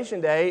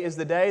Reformation Day is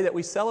the day that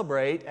we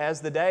celebrate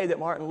as the day that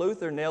Martin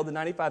Luther nailed the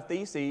 95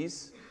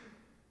 Theses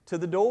to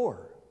the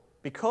door,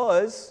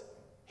 because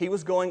he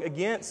was going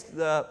against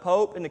the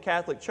Pope and the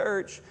Catholic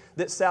Church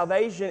that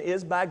salvation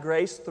is by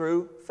grace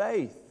through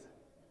faith.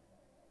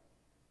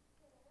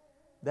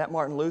 That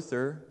Martin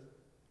Luther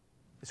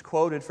is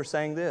quoted for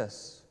saying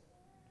this: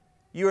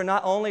 "You are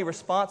not only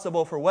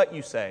responsible for what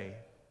you say,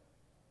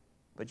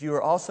 but you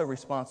are also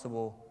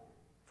responsible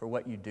for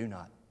what you do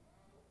not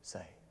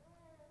say."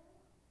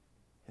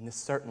 And this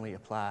certainly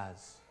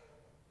applies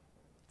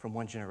from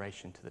one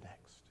generation to the next.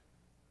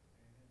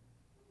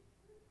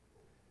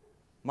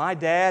 My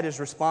dad is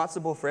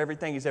responsible for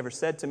everything he's ever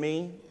said to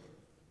me,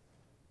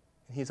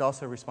 and he's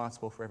also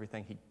responsible for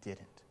everything he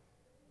didn't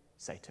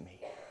say to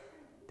me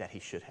that he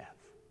should have.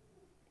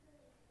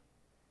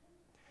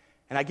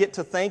 And I get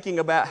to thinking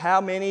about how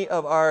many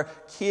of our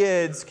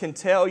kids can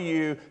tell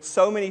you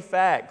so many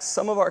facts.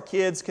 Some of our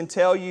kids can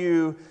tell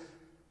you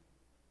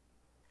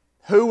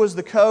who was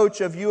the coach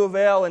of U of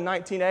L in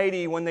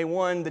 1980 when they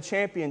won the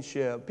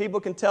championship. People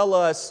can tell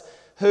us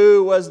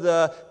who was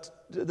the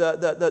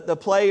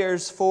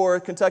players for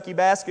Kentucky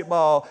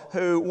basketball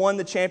who won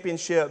the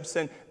championships.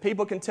 And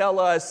people can tell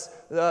us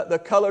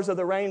the colors of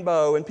the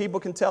rainbow. And people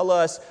can tell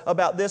us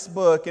about this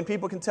book. And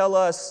people can tell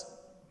us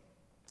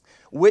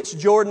which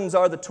Jordans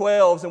are the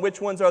 12s and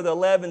which ones are the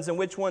 11s and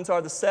which ones are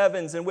the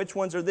 7s and which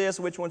ones are this,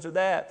 which ones are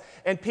that.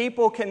 And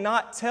people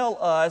cannot tell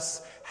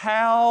us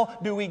how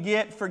do we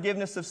get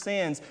forgiveness of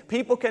sins.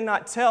 People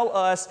cannot tell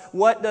us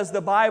what does the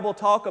Bible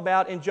talk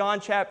about in John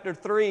chapter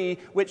 3,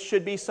 which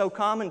should be so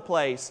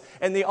commonplace.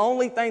 And the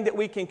only thing that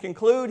we can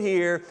conclude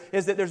here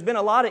is that there's been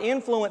a lot of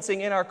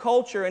influencing in our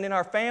culture and in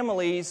our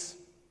families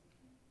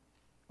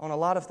on a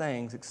lot of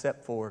things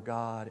except for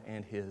God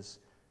and His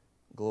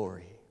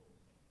glory.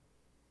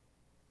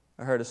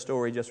 I heard a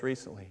story just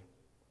recently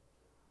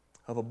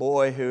of a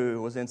boy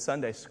who was in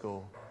Sunday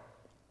school.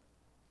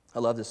 I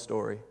love this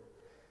story.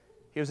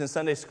 He was in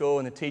Sunday school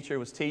and the teacher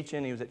was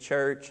teaching. He was at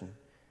church and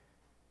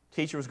the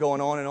teacher was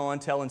going on and on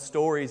telling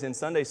stories in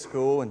Sunday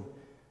school. And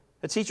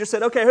the teacher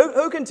said, "Okay,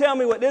 who can tell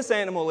me what this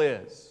animal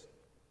is?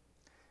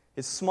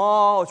 It's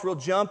small, it's real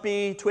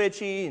jumpy,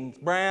 twitchy, and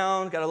it's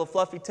brown, got a little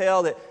fluffy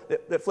tail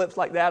that flips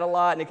like that a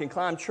lot, and it can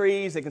climb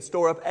trees, it can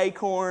store up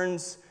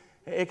acorns,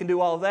 it can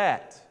do all of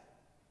that."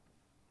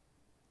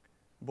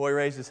 The boy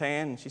raised his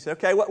hand and she said,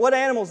 "Okay, what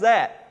animal's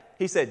that?"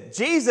 He said,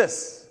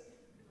 "Jesus."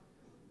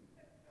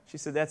 She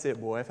said, "That's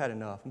it, boy. I've had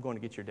enough. I'm going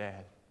to get your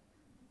dad."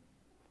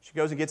 She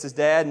goes and gets his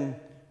dad, and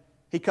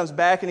he comes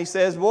back and he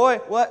says, "Boy,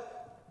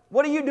 what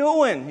are you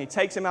doing?" He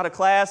takes him out of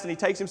class and he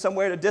takes him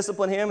somewhere to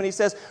discipline him, and he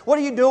says, "What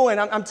are you doing?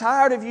 I'm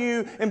tired of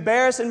you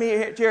embarrassing me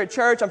here at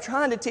church. I'm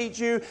trying to teach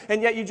you, and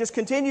yet you just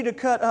continue to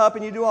cut up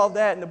and you do all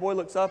that." And the boy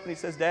looks up and he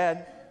says,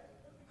 "Dad,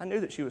 I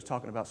knew that she was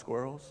talking about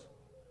squirrels.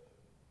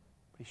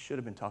 He should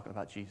have been talking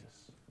about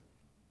Jesus."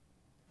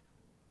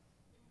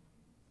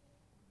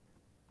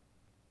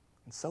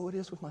 And so it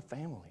is with my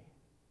family.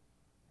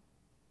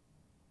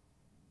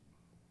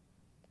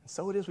 And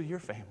so it is with your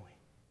family.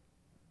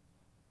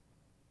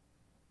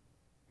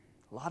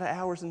 A lot of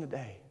hours in the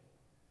day,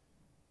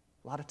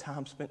 a lot of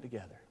time spent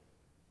together,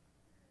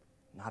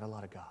 not a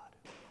lot of God.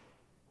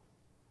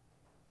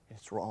 And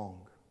it's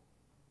wrong.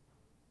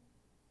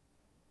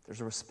 There's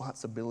a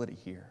responsibility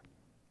here.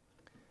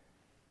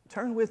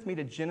 Turn with me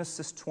to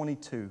Genesis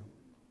 22.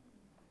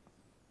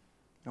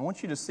 I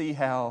want you to see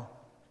how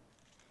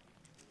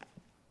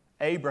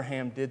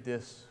Abraham did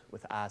this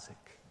with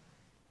Isaac.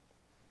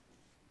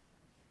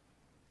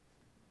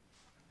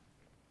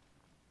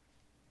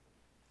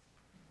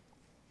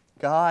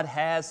 God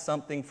has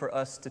something for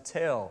us to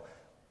tell.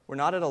 We're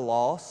not at a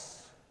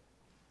loss.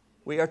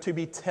 We are to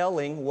be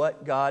telling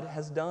what God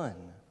has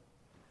done.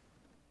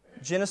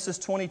 Genesis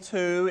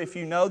 22, if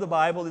you know the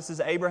Bible, this is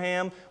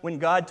Abraham when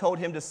God told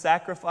him to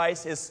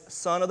sacrifice his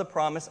son of the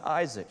promise,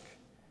 Isaac.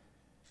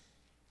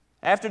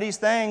 After these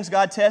things,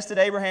 God tested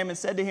Abraham and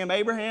said to him,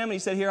 "Abraham," and he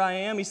said, "Here I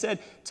am." He said,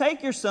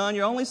 "Take your son,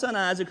 your only son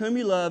Isaac, whom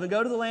you love, and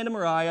go to the land of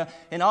Moriah,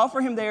 and offer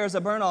him there as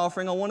a burnt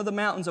offering on one of the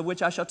mountains of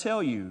which I shall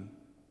tell you."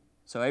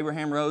 So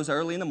Abraham rose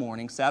early in the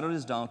morning, saddled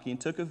his donkey,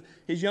 and took of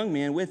his young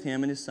men with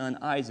him and his son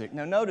Isaac.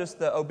 Now notice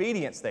the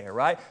obedience there,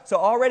 right? So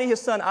already his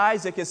son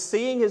Isaac is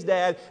seeing his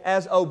dad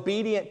as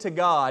obedient to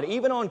God.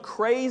 Even on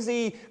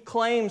crazy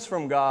claims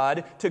from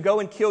God to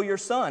go and kill your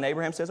son,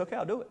 Abraham says, "Okay,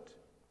 I'll do it."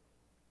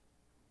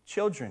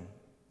 Children,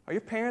 are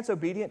your parents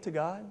obedient to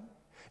God?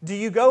 Do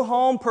you go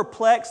home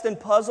perplexed and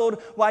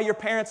puzzled why your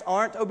parents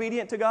aren't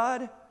obedient to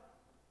God?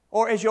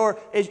 Or is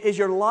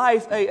your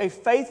life a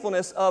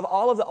faithfulness of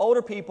all of the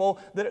older people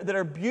that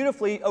are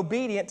beautifully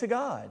obedient to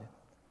God?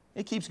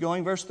 It keeps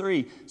going, verse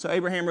 3. So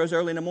Abraham rose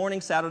early in the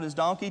morning, saddled his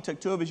donkey, took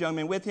two of his young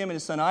men with him and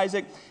his son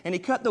Isaac, and he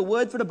cut the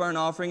wood for the burnt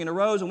offering and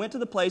arose and went to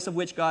the place of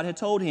which God had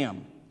told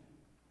him.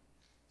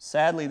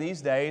 Sadly,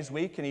 these days,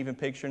 we can even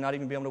picture not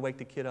even being able to wake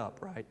the kid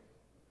up, right?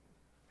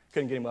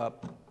 Couldn't get him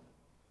up.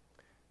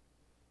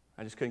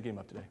 I just couldn't get him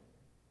up today.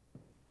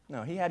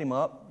 No, he had him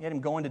up. He had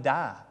him going to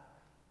die.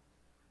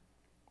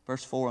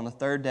 Verse 4, on the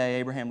third day,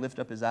 Abraham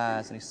lifted up his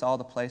eyes, and he saw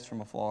the place from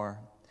afar.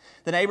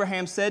 Then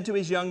Abraham said to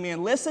his young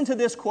men, listen to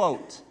this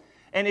quote.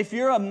 And if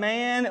you're a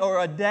man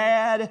or a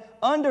dad,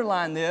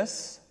 underline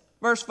this.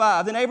 Verse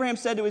 5, then Abraham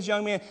said to his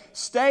young men,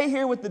 stay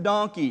here with the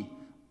donkey.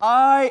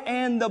 I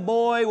and the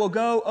boy will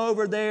go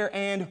over there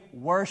and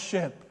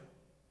worship.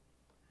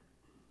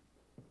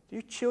 Do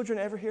your children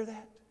ever hear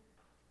that?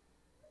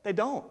 They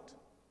don't.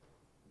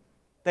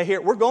 They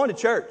hear, we're going to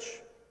church.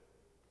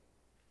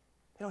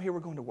 They don't hear we're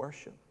going to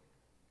worship.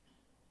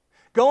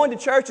 Going to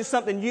church is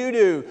something you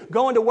do.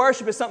 Going to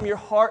worship is something your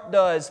heart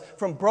does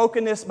from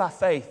brokenness by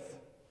faith.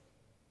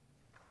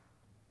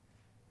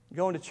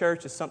 Going to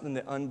church is something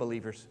that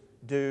unbelievers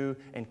do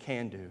and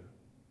can do.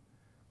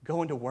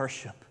 Going to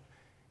worship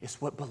is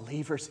what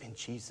believers in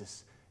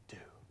Jesus do.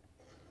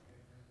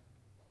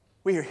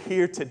 We are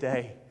here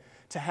today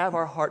to have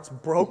our hearts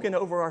broken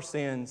over our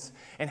sins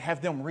and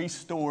have them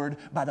restored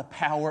by the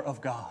power of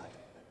God.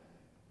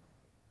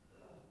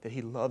 That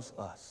He loves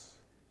us.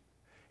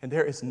 And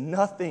there is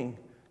nothing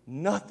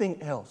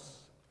else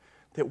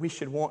that we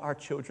should want our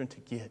children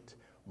to get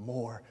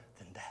more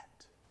than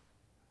that.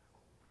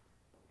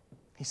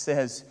 He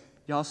says,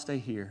 y'all stay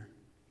here.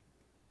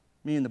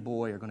 Me and the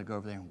boy are going to go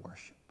over there and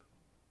worship.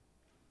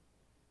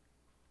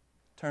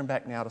 Turn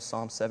back now to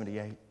Psalm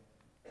 78.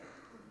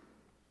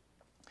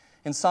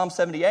 In Psalm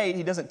 78,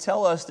 he doesn't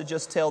tell us to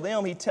just tell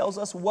them. He tells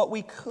us what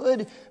we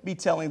could be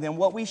telling them,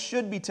 what we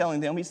should be telling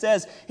them. He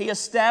says, He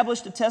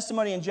established a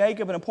testimony in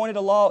Jacob and appointed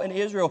a law in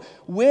Israel,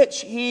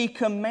 which He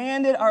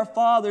commanded our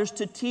fathers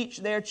to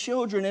teach their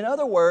children. In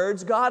other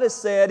words, God has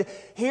said,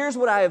 here's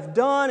what I have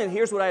done, and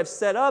here's what I have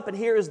set up, and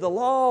here is the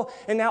law,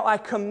 and now I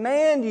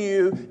command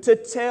you to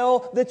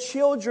tell the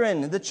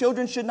children. The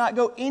children should not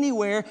go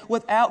anywhere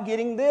without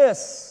getting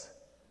this.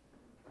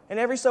 And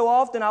every so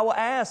often I will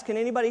ask, can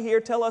anybody here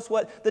tell us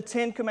what the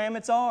 10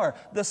 Commandments are?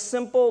 The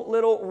simple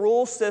little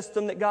rule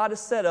system that God has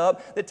set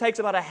up that takes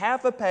about a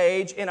half a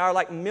page in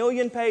our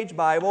million-page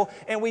Bible,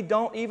 and we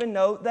don't even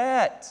know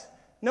that.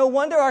 No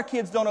wonder our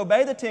kids don't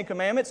obey the 10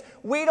 Commandments.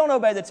 We don't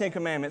obey the 10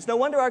 Commandments. No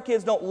wonder our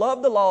kids don't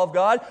love the law of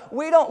God.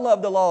 We don't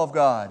love the law of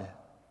God.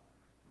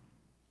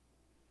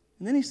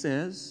 And then he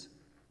says,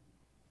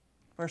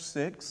 verse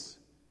 6,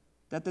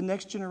 that the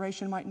next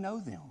generation might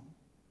know them.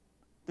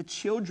 The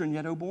children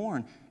yet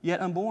unborn,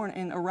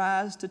 and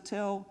arise to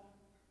tell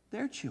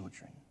their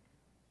children.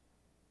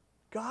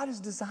 God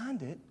has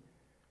designed it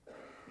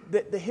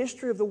that the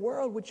history of the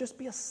world would just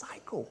be a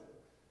cycle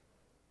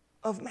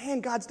of, man,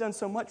 God's done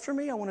so much for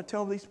me, I want to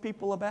tell these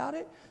people about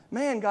it.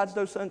 Man, God's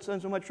done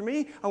so much for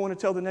me, I want to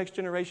tell the next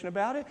generation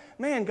about it.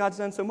 Man, God's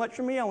done so much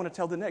for me, I want to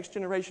tell the next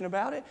generation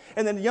about it.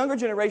 And then the younger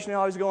generation are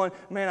always going,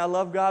 man, I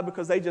love God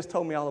because they just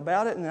told me all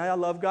about it, and I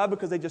love God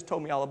because they just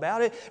told me all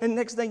about it. And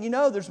next thing you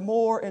know, there's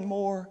more and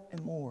more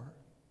and more.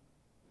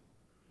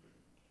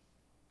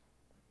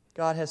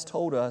 God has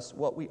told us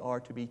what we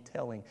are to be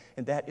telling,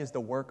 and that is the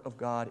work of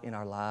God in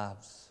our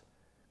lives,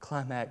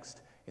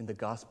 climaxed in the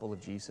gospel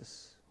of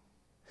Jesus.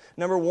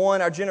 Number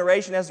 1, our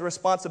generation has the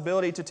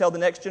responsibility to tell the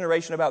next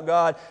generation about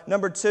God.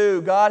 Number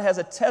 2, God has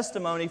a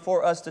testimony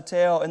for us to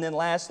tell. And then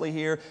lastly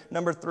here,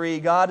 number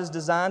 3, God has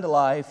designed a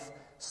life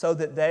so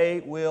that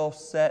they will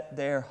set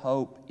their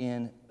hope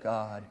in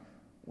God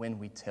when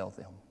we tell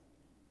them.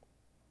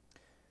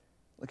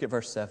 Look at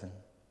verse 7.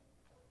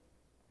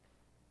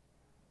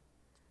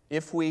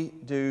 If we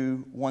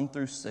do 1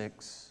 through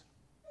 6,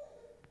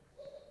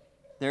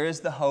 there is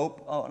the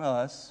hope on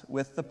us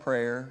with the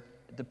prayer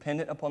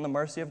dependent upon the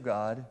mercy of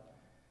God,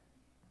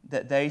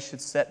 that they should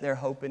set their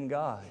hope in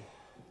God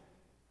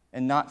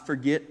and not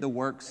forget the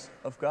works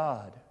of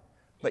God,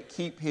 but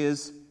keep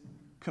His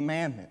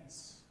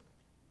commandments.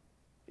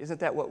 Isn't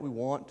that what we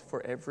want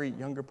for every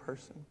younger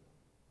person?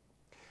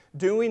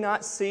 Do we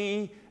not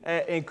see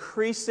an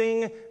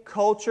increasing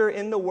culture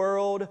in the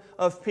world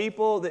of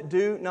people that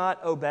do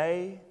not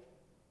obey?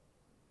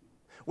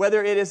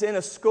 Whether it is in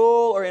a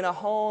school or in a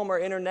home or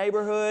in a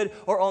neighborhood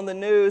or on the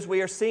news,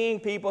 we are seeing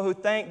people who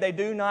think they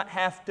do not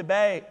have to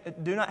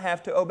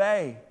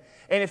obey.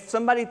 And if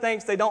somebody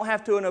thinks they don't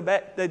have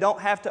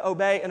to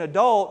obey an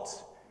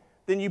adult,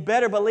 then you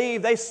better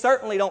believe they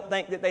certainly don't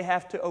think that they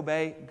have to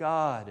obey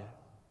God.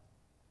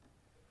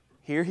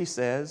 Here he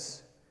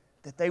says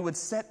that they would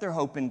set their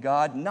hope in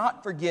God,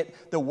 not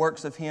forget the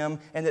works of Him,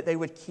 and that they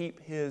would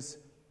keep His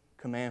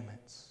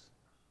commandments.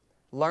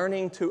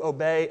 Learning to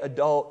obey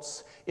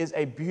adults is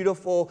a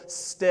beautiful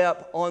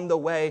step on the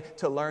way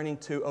to learning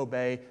to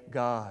obey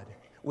God.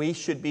 We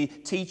should be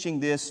teaching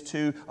this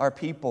to our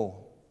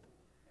people.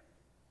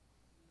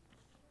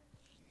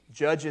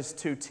 Judges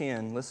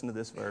 2:10, listen to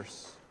this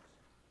verse.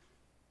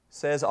 It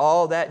says,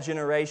 all that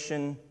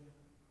generation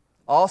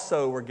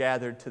also were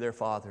gathered to their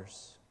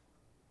fathers.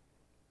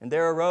 And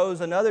there arose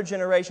another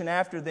generation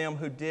after them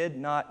who did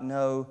not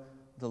know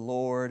the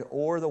Lord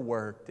or the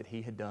work that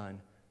He had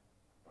done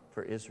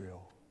for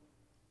Israel.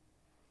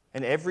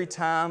 And every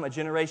time a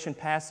generation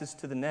passes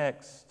to the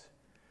next,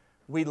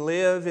 we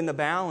live in the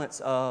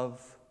balance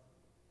of,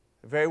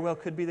 It very well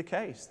could be the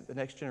case that the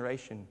next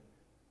generation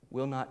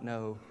will not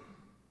know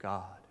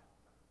God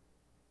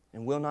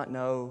and will not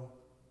know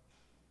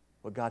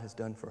what God has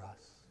done for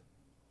us.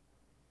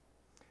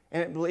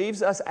 And it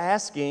leaves us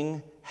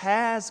asking,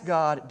 has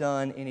God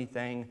done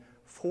anything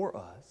for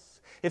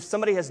us? If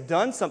somebody has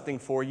done something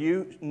for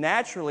you,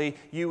 naturally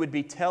you would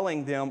be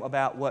telling them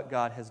about what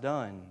God has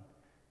done.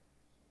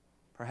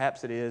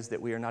 Perhaps it is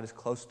that we are not as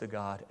close to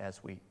God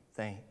as we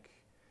think.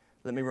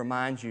 Let me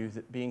remind you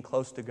that being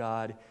close to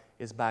God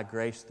is by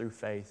grace through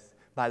faith,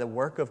 by the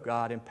work of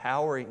God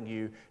empowering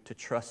you to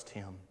trust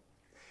Him.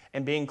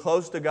 And being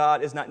close to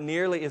God is not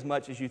nearly as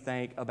much as you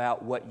think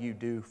about what you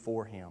do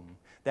for Him.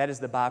 That is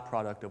the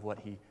byproduct of what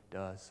He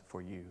does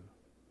for you.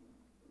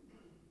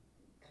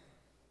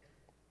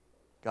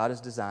 God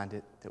has designed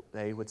it that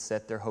they would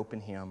set their hope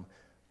in Him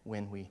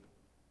when we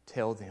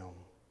tell them.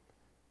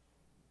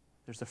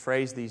 There's a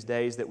phrase these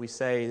days that we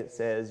say that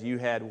says, you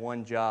had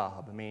one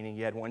job, meaning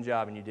you had one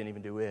job and you didn't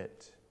even do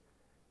it.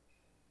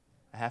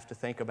 I have to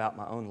think about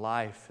my own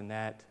life and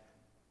that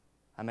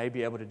I may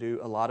be able to do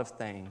a lot of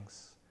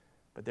things,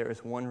 but there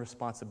is one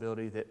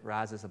responsibility that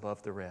rises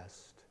above the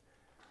rest,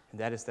 and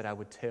that is that I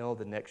would tell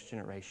the next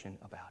generation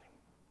about Him.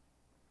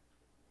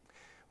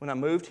 When I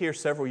moved here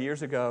several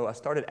years ago, I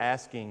started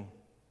asking,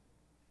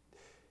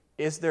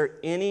 is there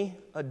any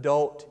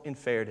adult in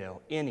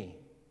Fairdale, any,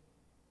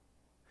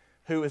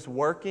 who is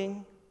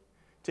working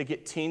to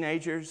get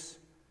teenagers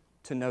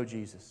to know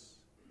Jesus?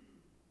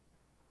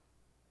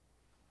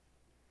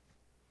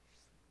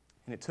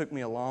 And it took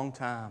me a long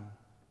time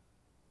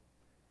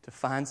to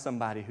find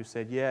somebody who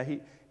said, yeah,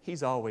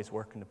 he's always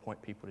working to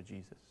point people to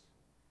Jesus.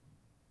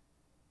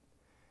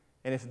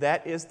 And if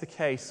that is the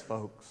case,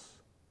 folks,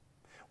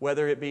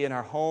 whether it be in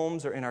our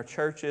homes or in our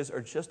churches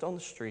or just on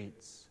the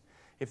streets,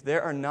 if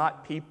there are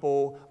not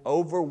people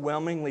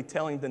overwhelmingly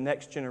telling the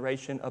next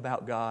generation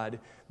about God,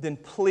 then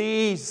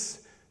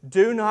please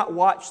do not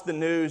watch the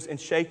news and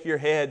shake your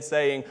head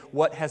saying,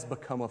 what has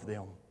become of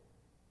them?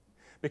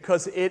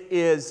 Because it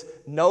is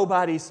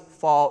nobody's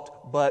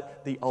fault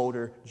but the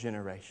older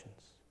generations.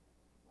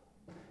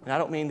 And I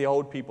don't mean the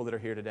old people that are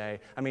here today.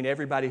 I mean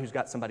everybody who's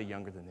got somebody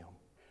younger than them.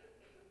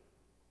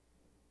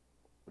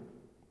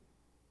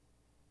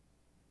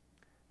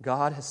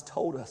 God has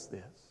told us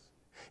this.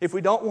 If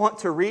we don't want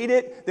to read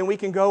it, then we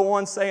can go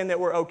on saying that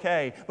we're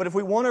okay. But if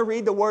we want to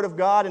read the Word of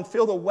God and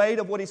feel the weight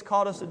of what He's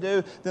called us to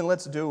do, then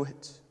let's do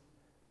it.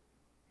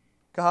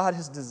 God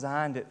has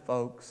designed it,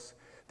 folks,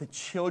 that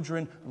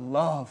children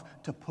love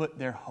to put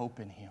their hope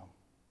in Him.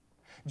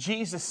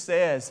 Jesus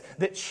says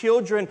that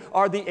children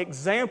are the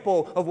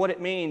example of what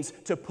it means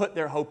to put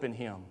their hope in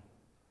Him.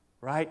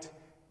 Right?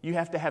 You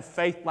have to have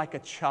faith like a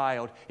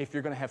child if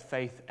you're going to have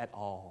faith at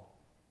all.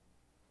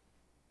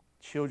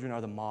 Children are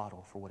the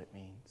model for what it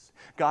means.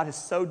 God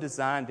has so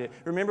designed it.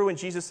 Remember when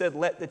Jesus said,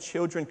 let the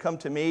children come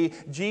to me?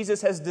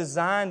 Jesus has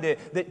designed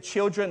it that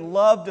children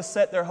love to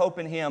set their hope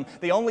in Him.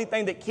 The only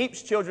thing that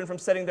keeps children from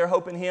setting their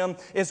hope in Him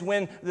is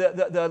when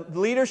the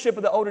leadership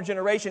of the older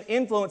generation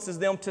influences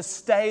them to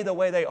stay the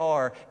way they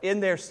are in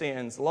their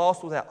sins,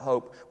 lost without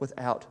hope,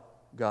 without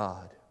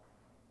God.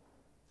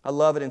 I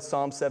love it in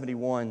Psalm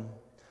 71.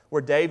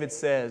 Where David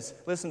says,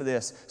 listen to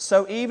this,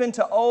 so even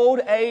to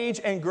old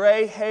age and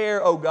gray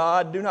hair, O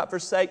God, do not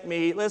forsake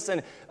me.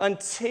 Listen,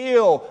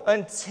 until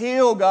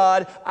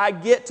God, I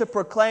get to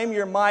proclaim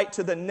your might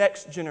to the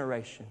next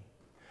generation.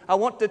 I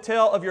want to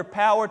tell of your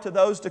power to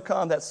those to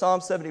come. That's Psalm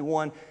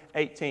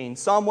 71:18.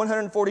 Psalm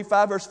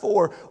 145, verse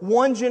 4,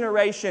 one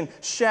generation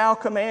shall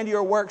command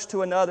your works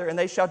to another, and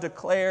they shall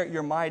declare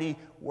your mighty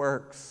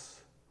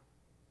works.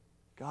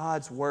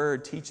 God's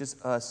Word teaches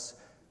us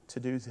to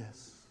do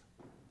this.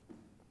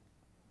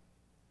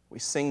 We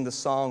sing the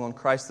song, On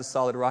Christ the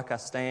Solid Rock I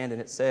Stand, and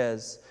it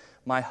says,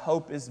 my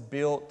hope is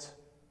built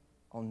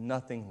on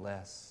nothing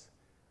less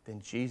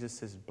than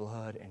Jesus'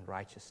 blood and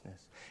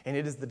righteousness. And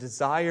it is the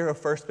desire of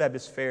First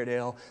Baptist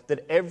Fairdale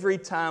that every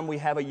time we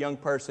have a young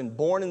person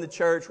born in the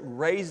church,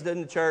 raised in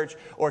the church,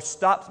 or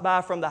stops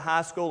by from the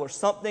high school or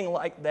something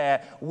like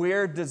that,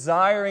 we're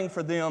desiring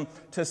for them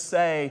to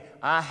say,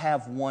 I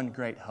have one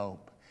great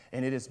hope,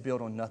 and it is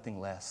built on nothing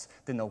less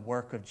than the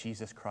work of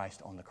Jesus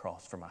Christ on the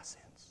cross for my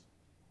sins.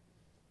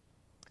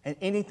 And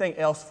anything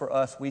else for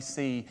us we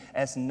see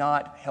as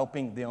not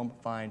helping them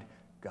find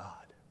God.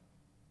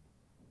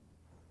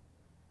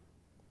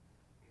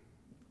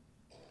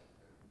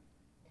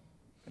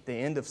 At the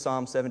end of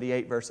Psalm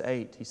 78, verse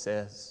 8, he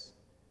says,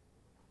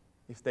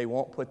 if they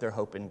won't put their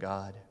hope in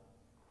God,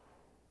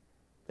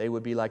 they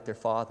would be like their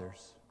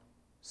fathers,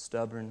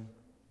 stubborn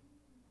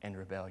and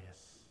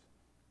rebellious.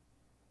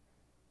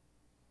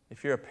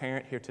 If you're a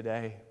parent here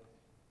today,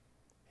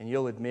 and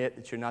you'll admit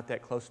that you're not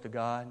that close to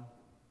God,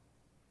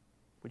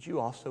 would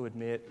you also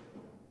admit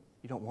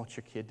you don't want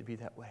your kid to be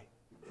that way?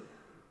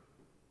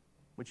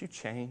 Would you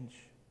change?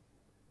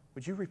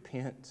 Would you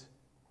repent?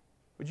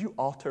 Would you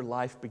alter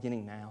life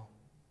beginning now?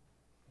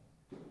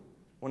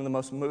 One of the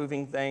most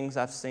moving things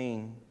I've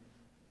seen,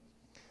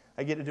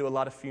 I get to do a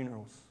lot of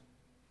funerals.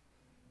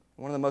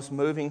 One of the most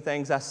moving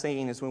things I've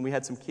seen is when we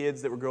had some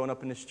kids that were growing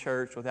up in this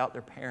church without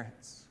their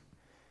parents.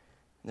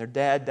 And their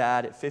dad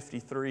died at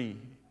 53.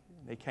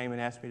 They came and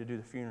asked me to do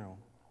the funeral.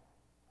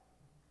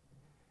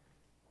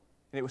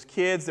 And it was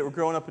kids that were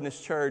growing up in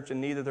this church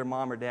and neither their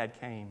mom or dad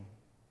came.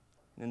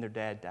 And then their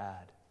dad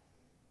died.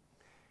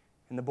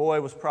 And the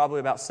boy was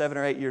probably about 7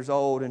 or 8 years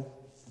old, and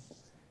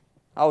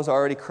I was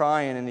already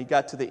crying, and he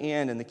got to the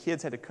end, and the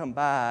kids had to come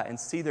by and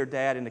see their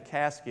dad in the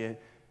casket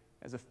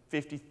as a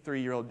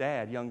 53-year-old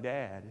dad, young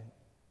dad.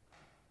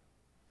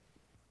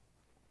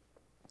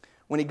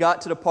 When he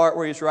got to the part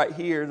where he's right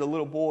here, the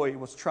little boy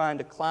was trying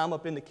to climb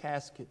up in the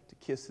casket to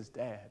kiss his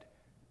dad.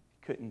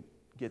 He couldn't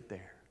get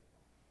there.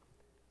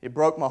 It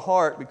broke my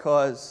heart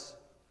because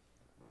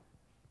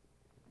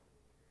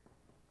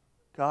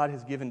God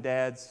has given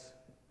dads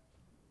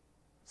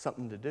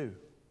something to do.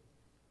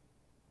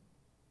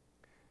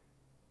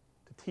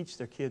 To teach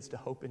their kids to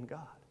hope in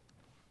God.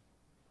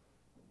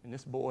 And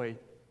this boy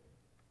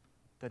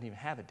doesn't even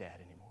have a dad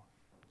anymore.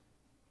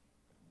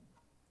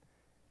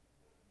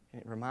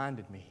 And it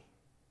reminded me,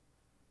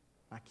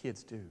 my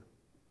kids do.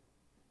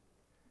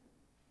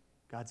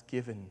 God's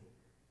given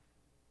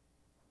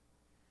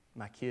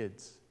my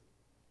kids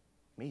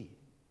me.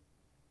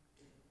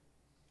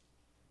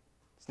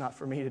 It's not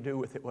for me to do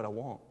with it what I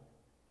want.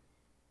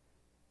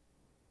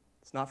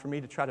 It's not for me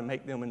to try to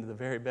make them into the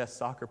very best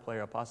soccer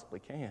player I possibly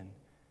can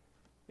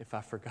if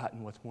I've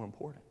forgotten what's more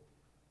important.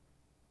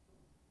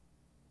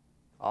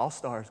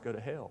 All-stars go to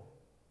hell.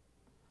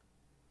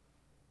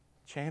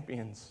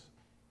 Champions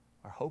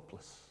are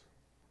hopeless.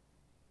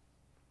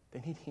 They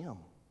need Him.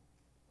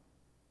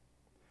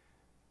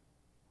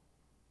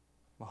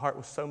 My heart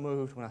was so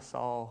moved when I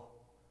saw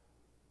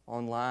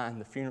online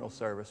the funeral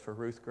service for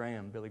Ruth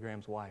Graham, Billy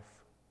Graham's wife,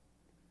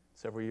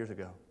 several years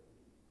ago.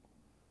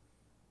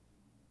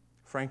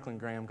 Franklin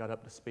Graham got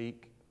up to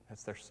speak.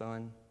 That's their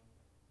son.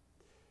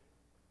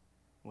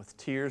 With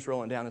tears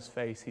rolling down his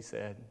face, he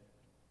said,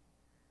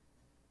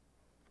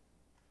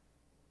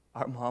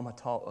 "Our mama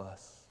taught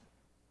us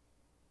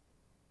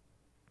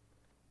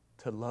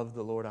to love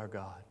the Lord our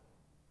God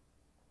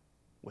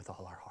with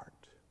all our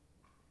heart,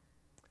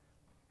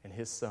 and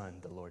His Son,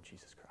 the Lord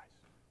Jesus Christ.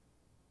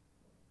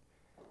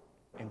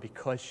 And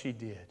because she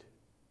did,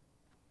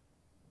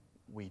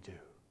 we do."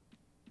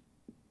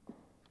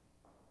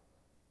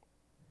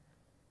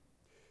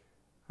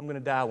 I'm going to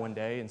die one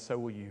day, and so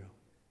will you.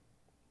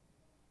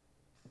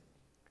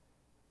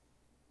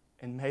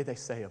 And may they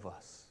say of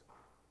us,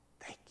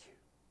 "Thank you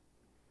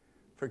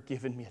for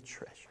giving me a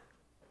treasure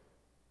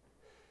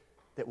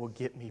that will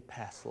get me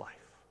past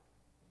life.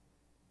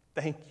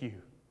 Thank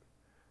you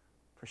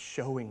for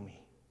showing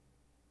me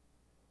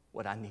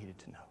what I needed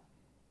to know.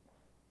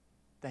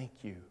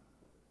 Thank you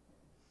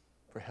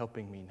for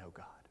helping me know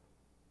God."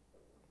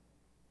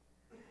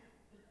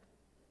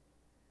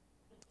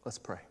 Let's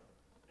pray.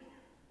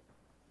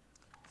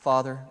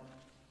 Father,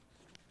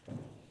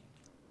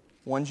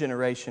 one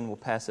generation will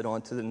pass it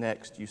on to the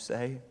next, you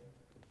say.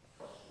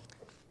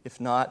 If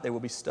not, they will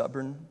be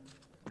stubborn.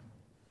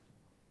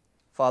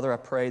 Father, I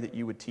pray that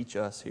you would teach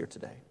us here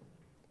today.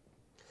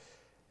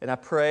 And I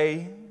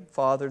pray,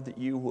 Father, that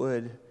you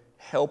would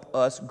help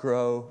us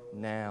grow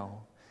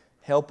now.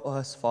 Help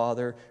us,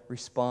 Father,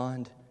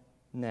 respond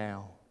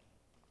now.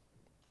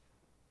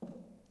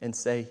 And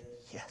say,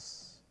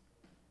 yes.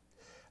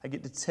 I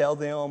get to tell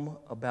them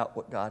about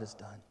what God has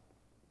done.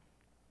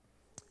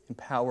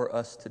 Empower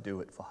us to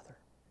do it, Father.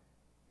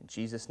 In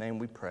Jesus' name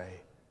we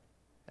pray.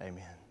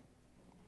 Amen.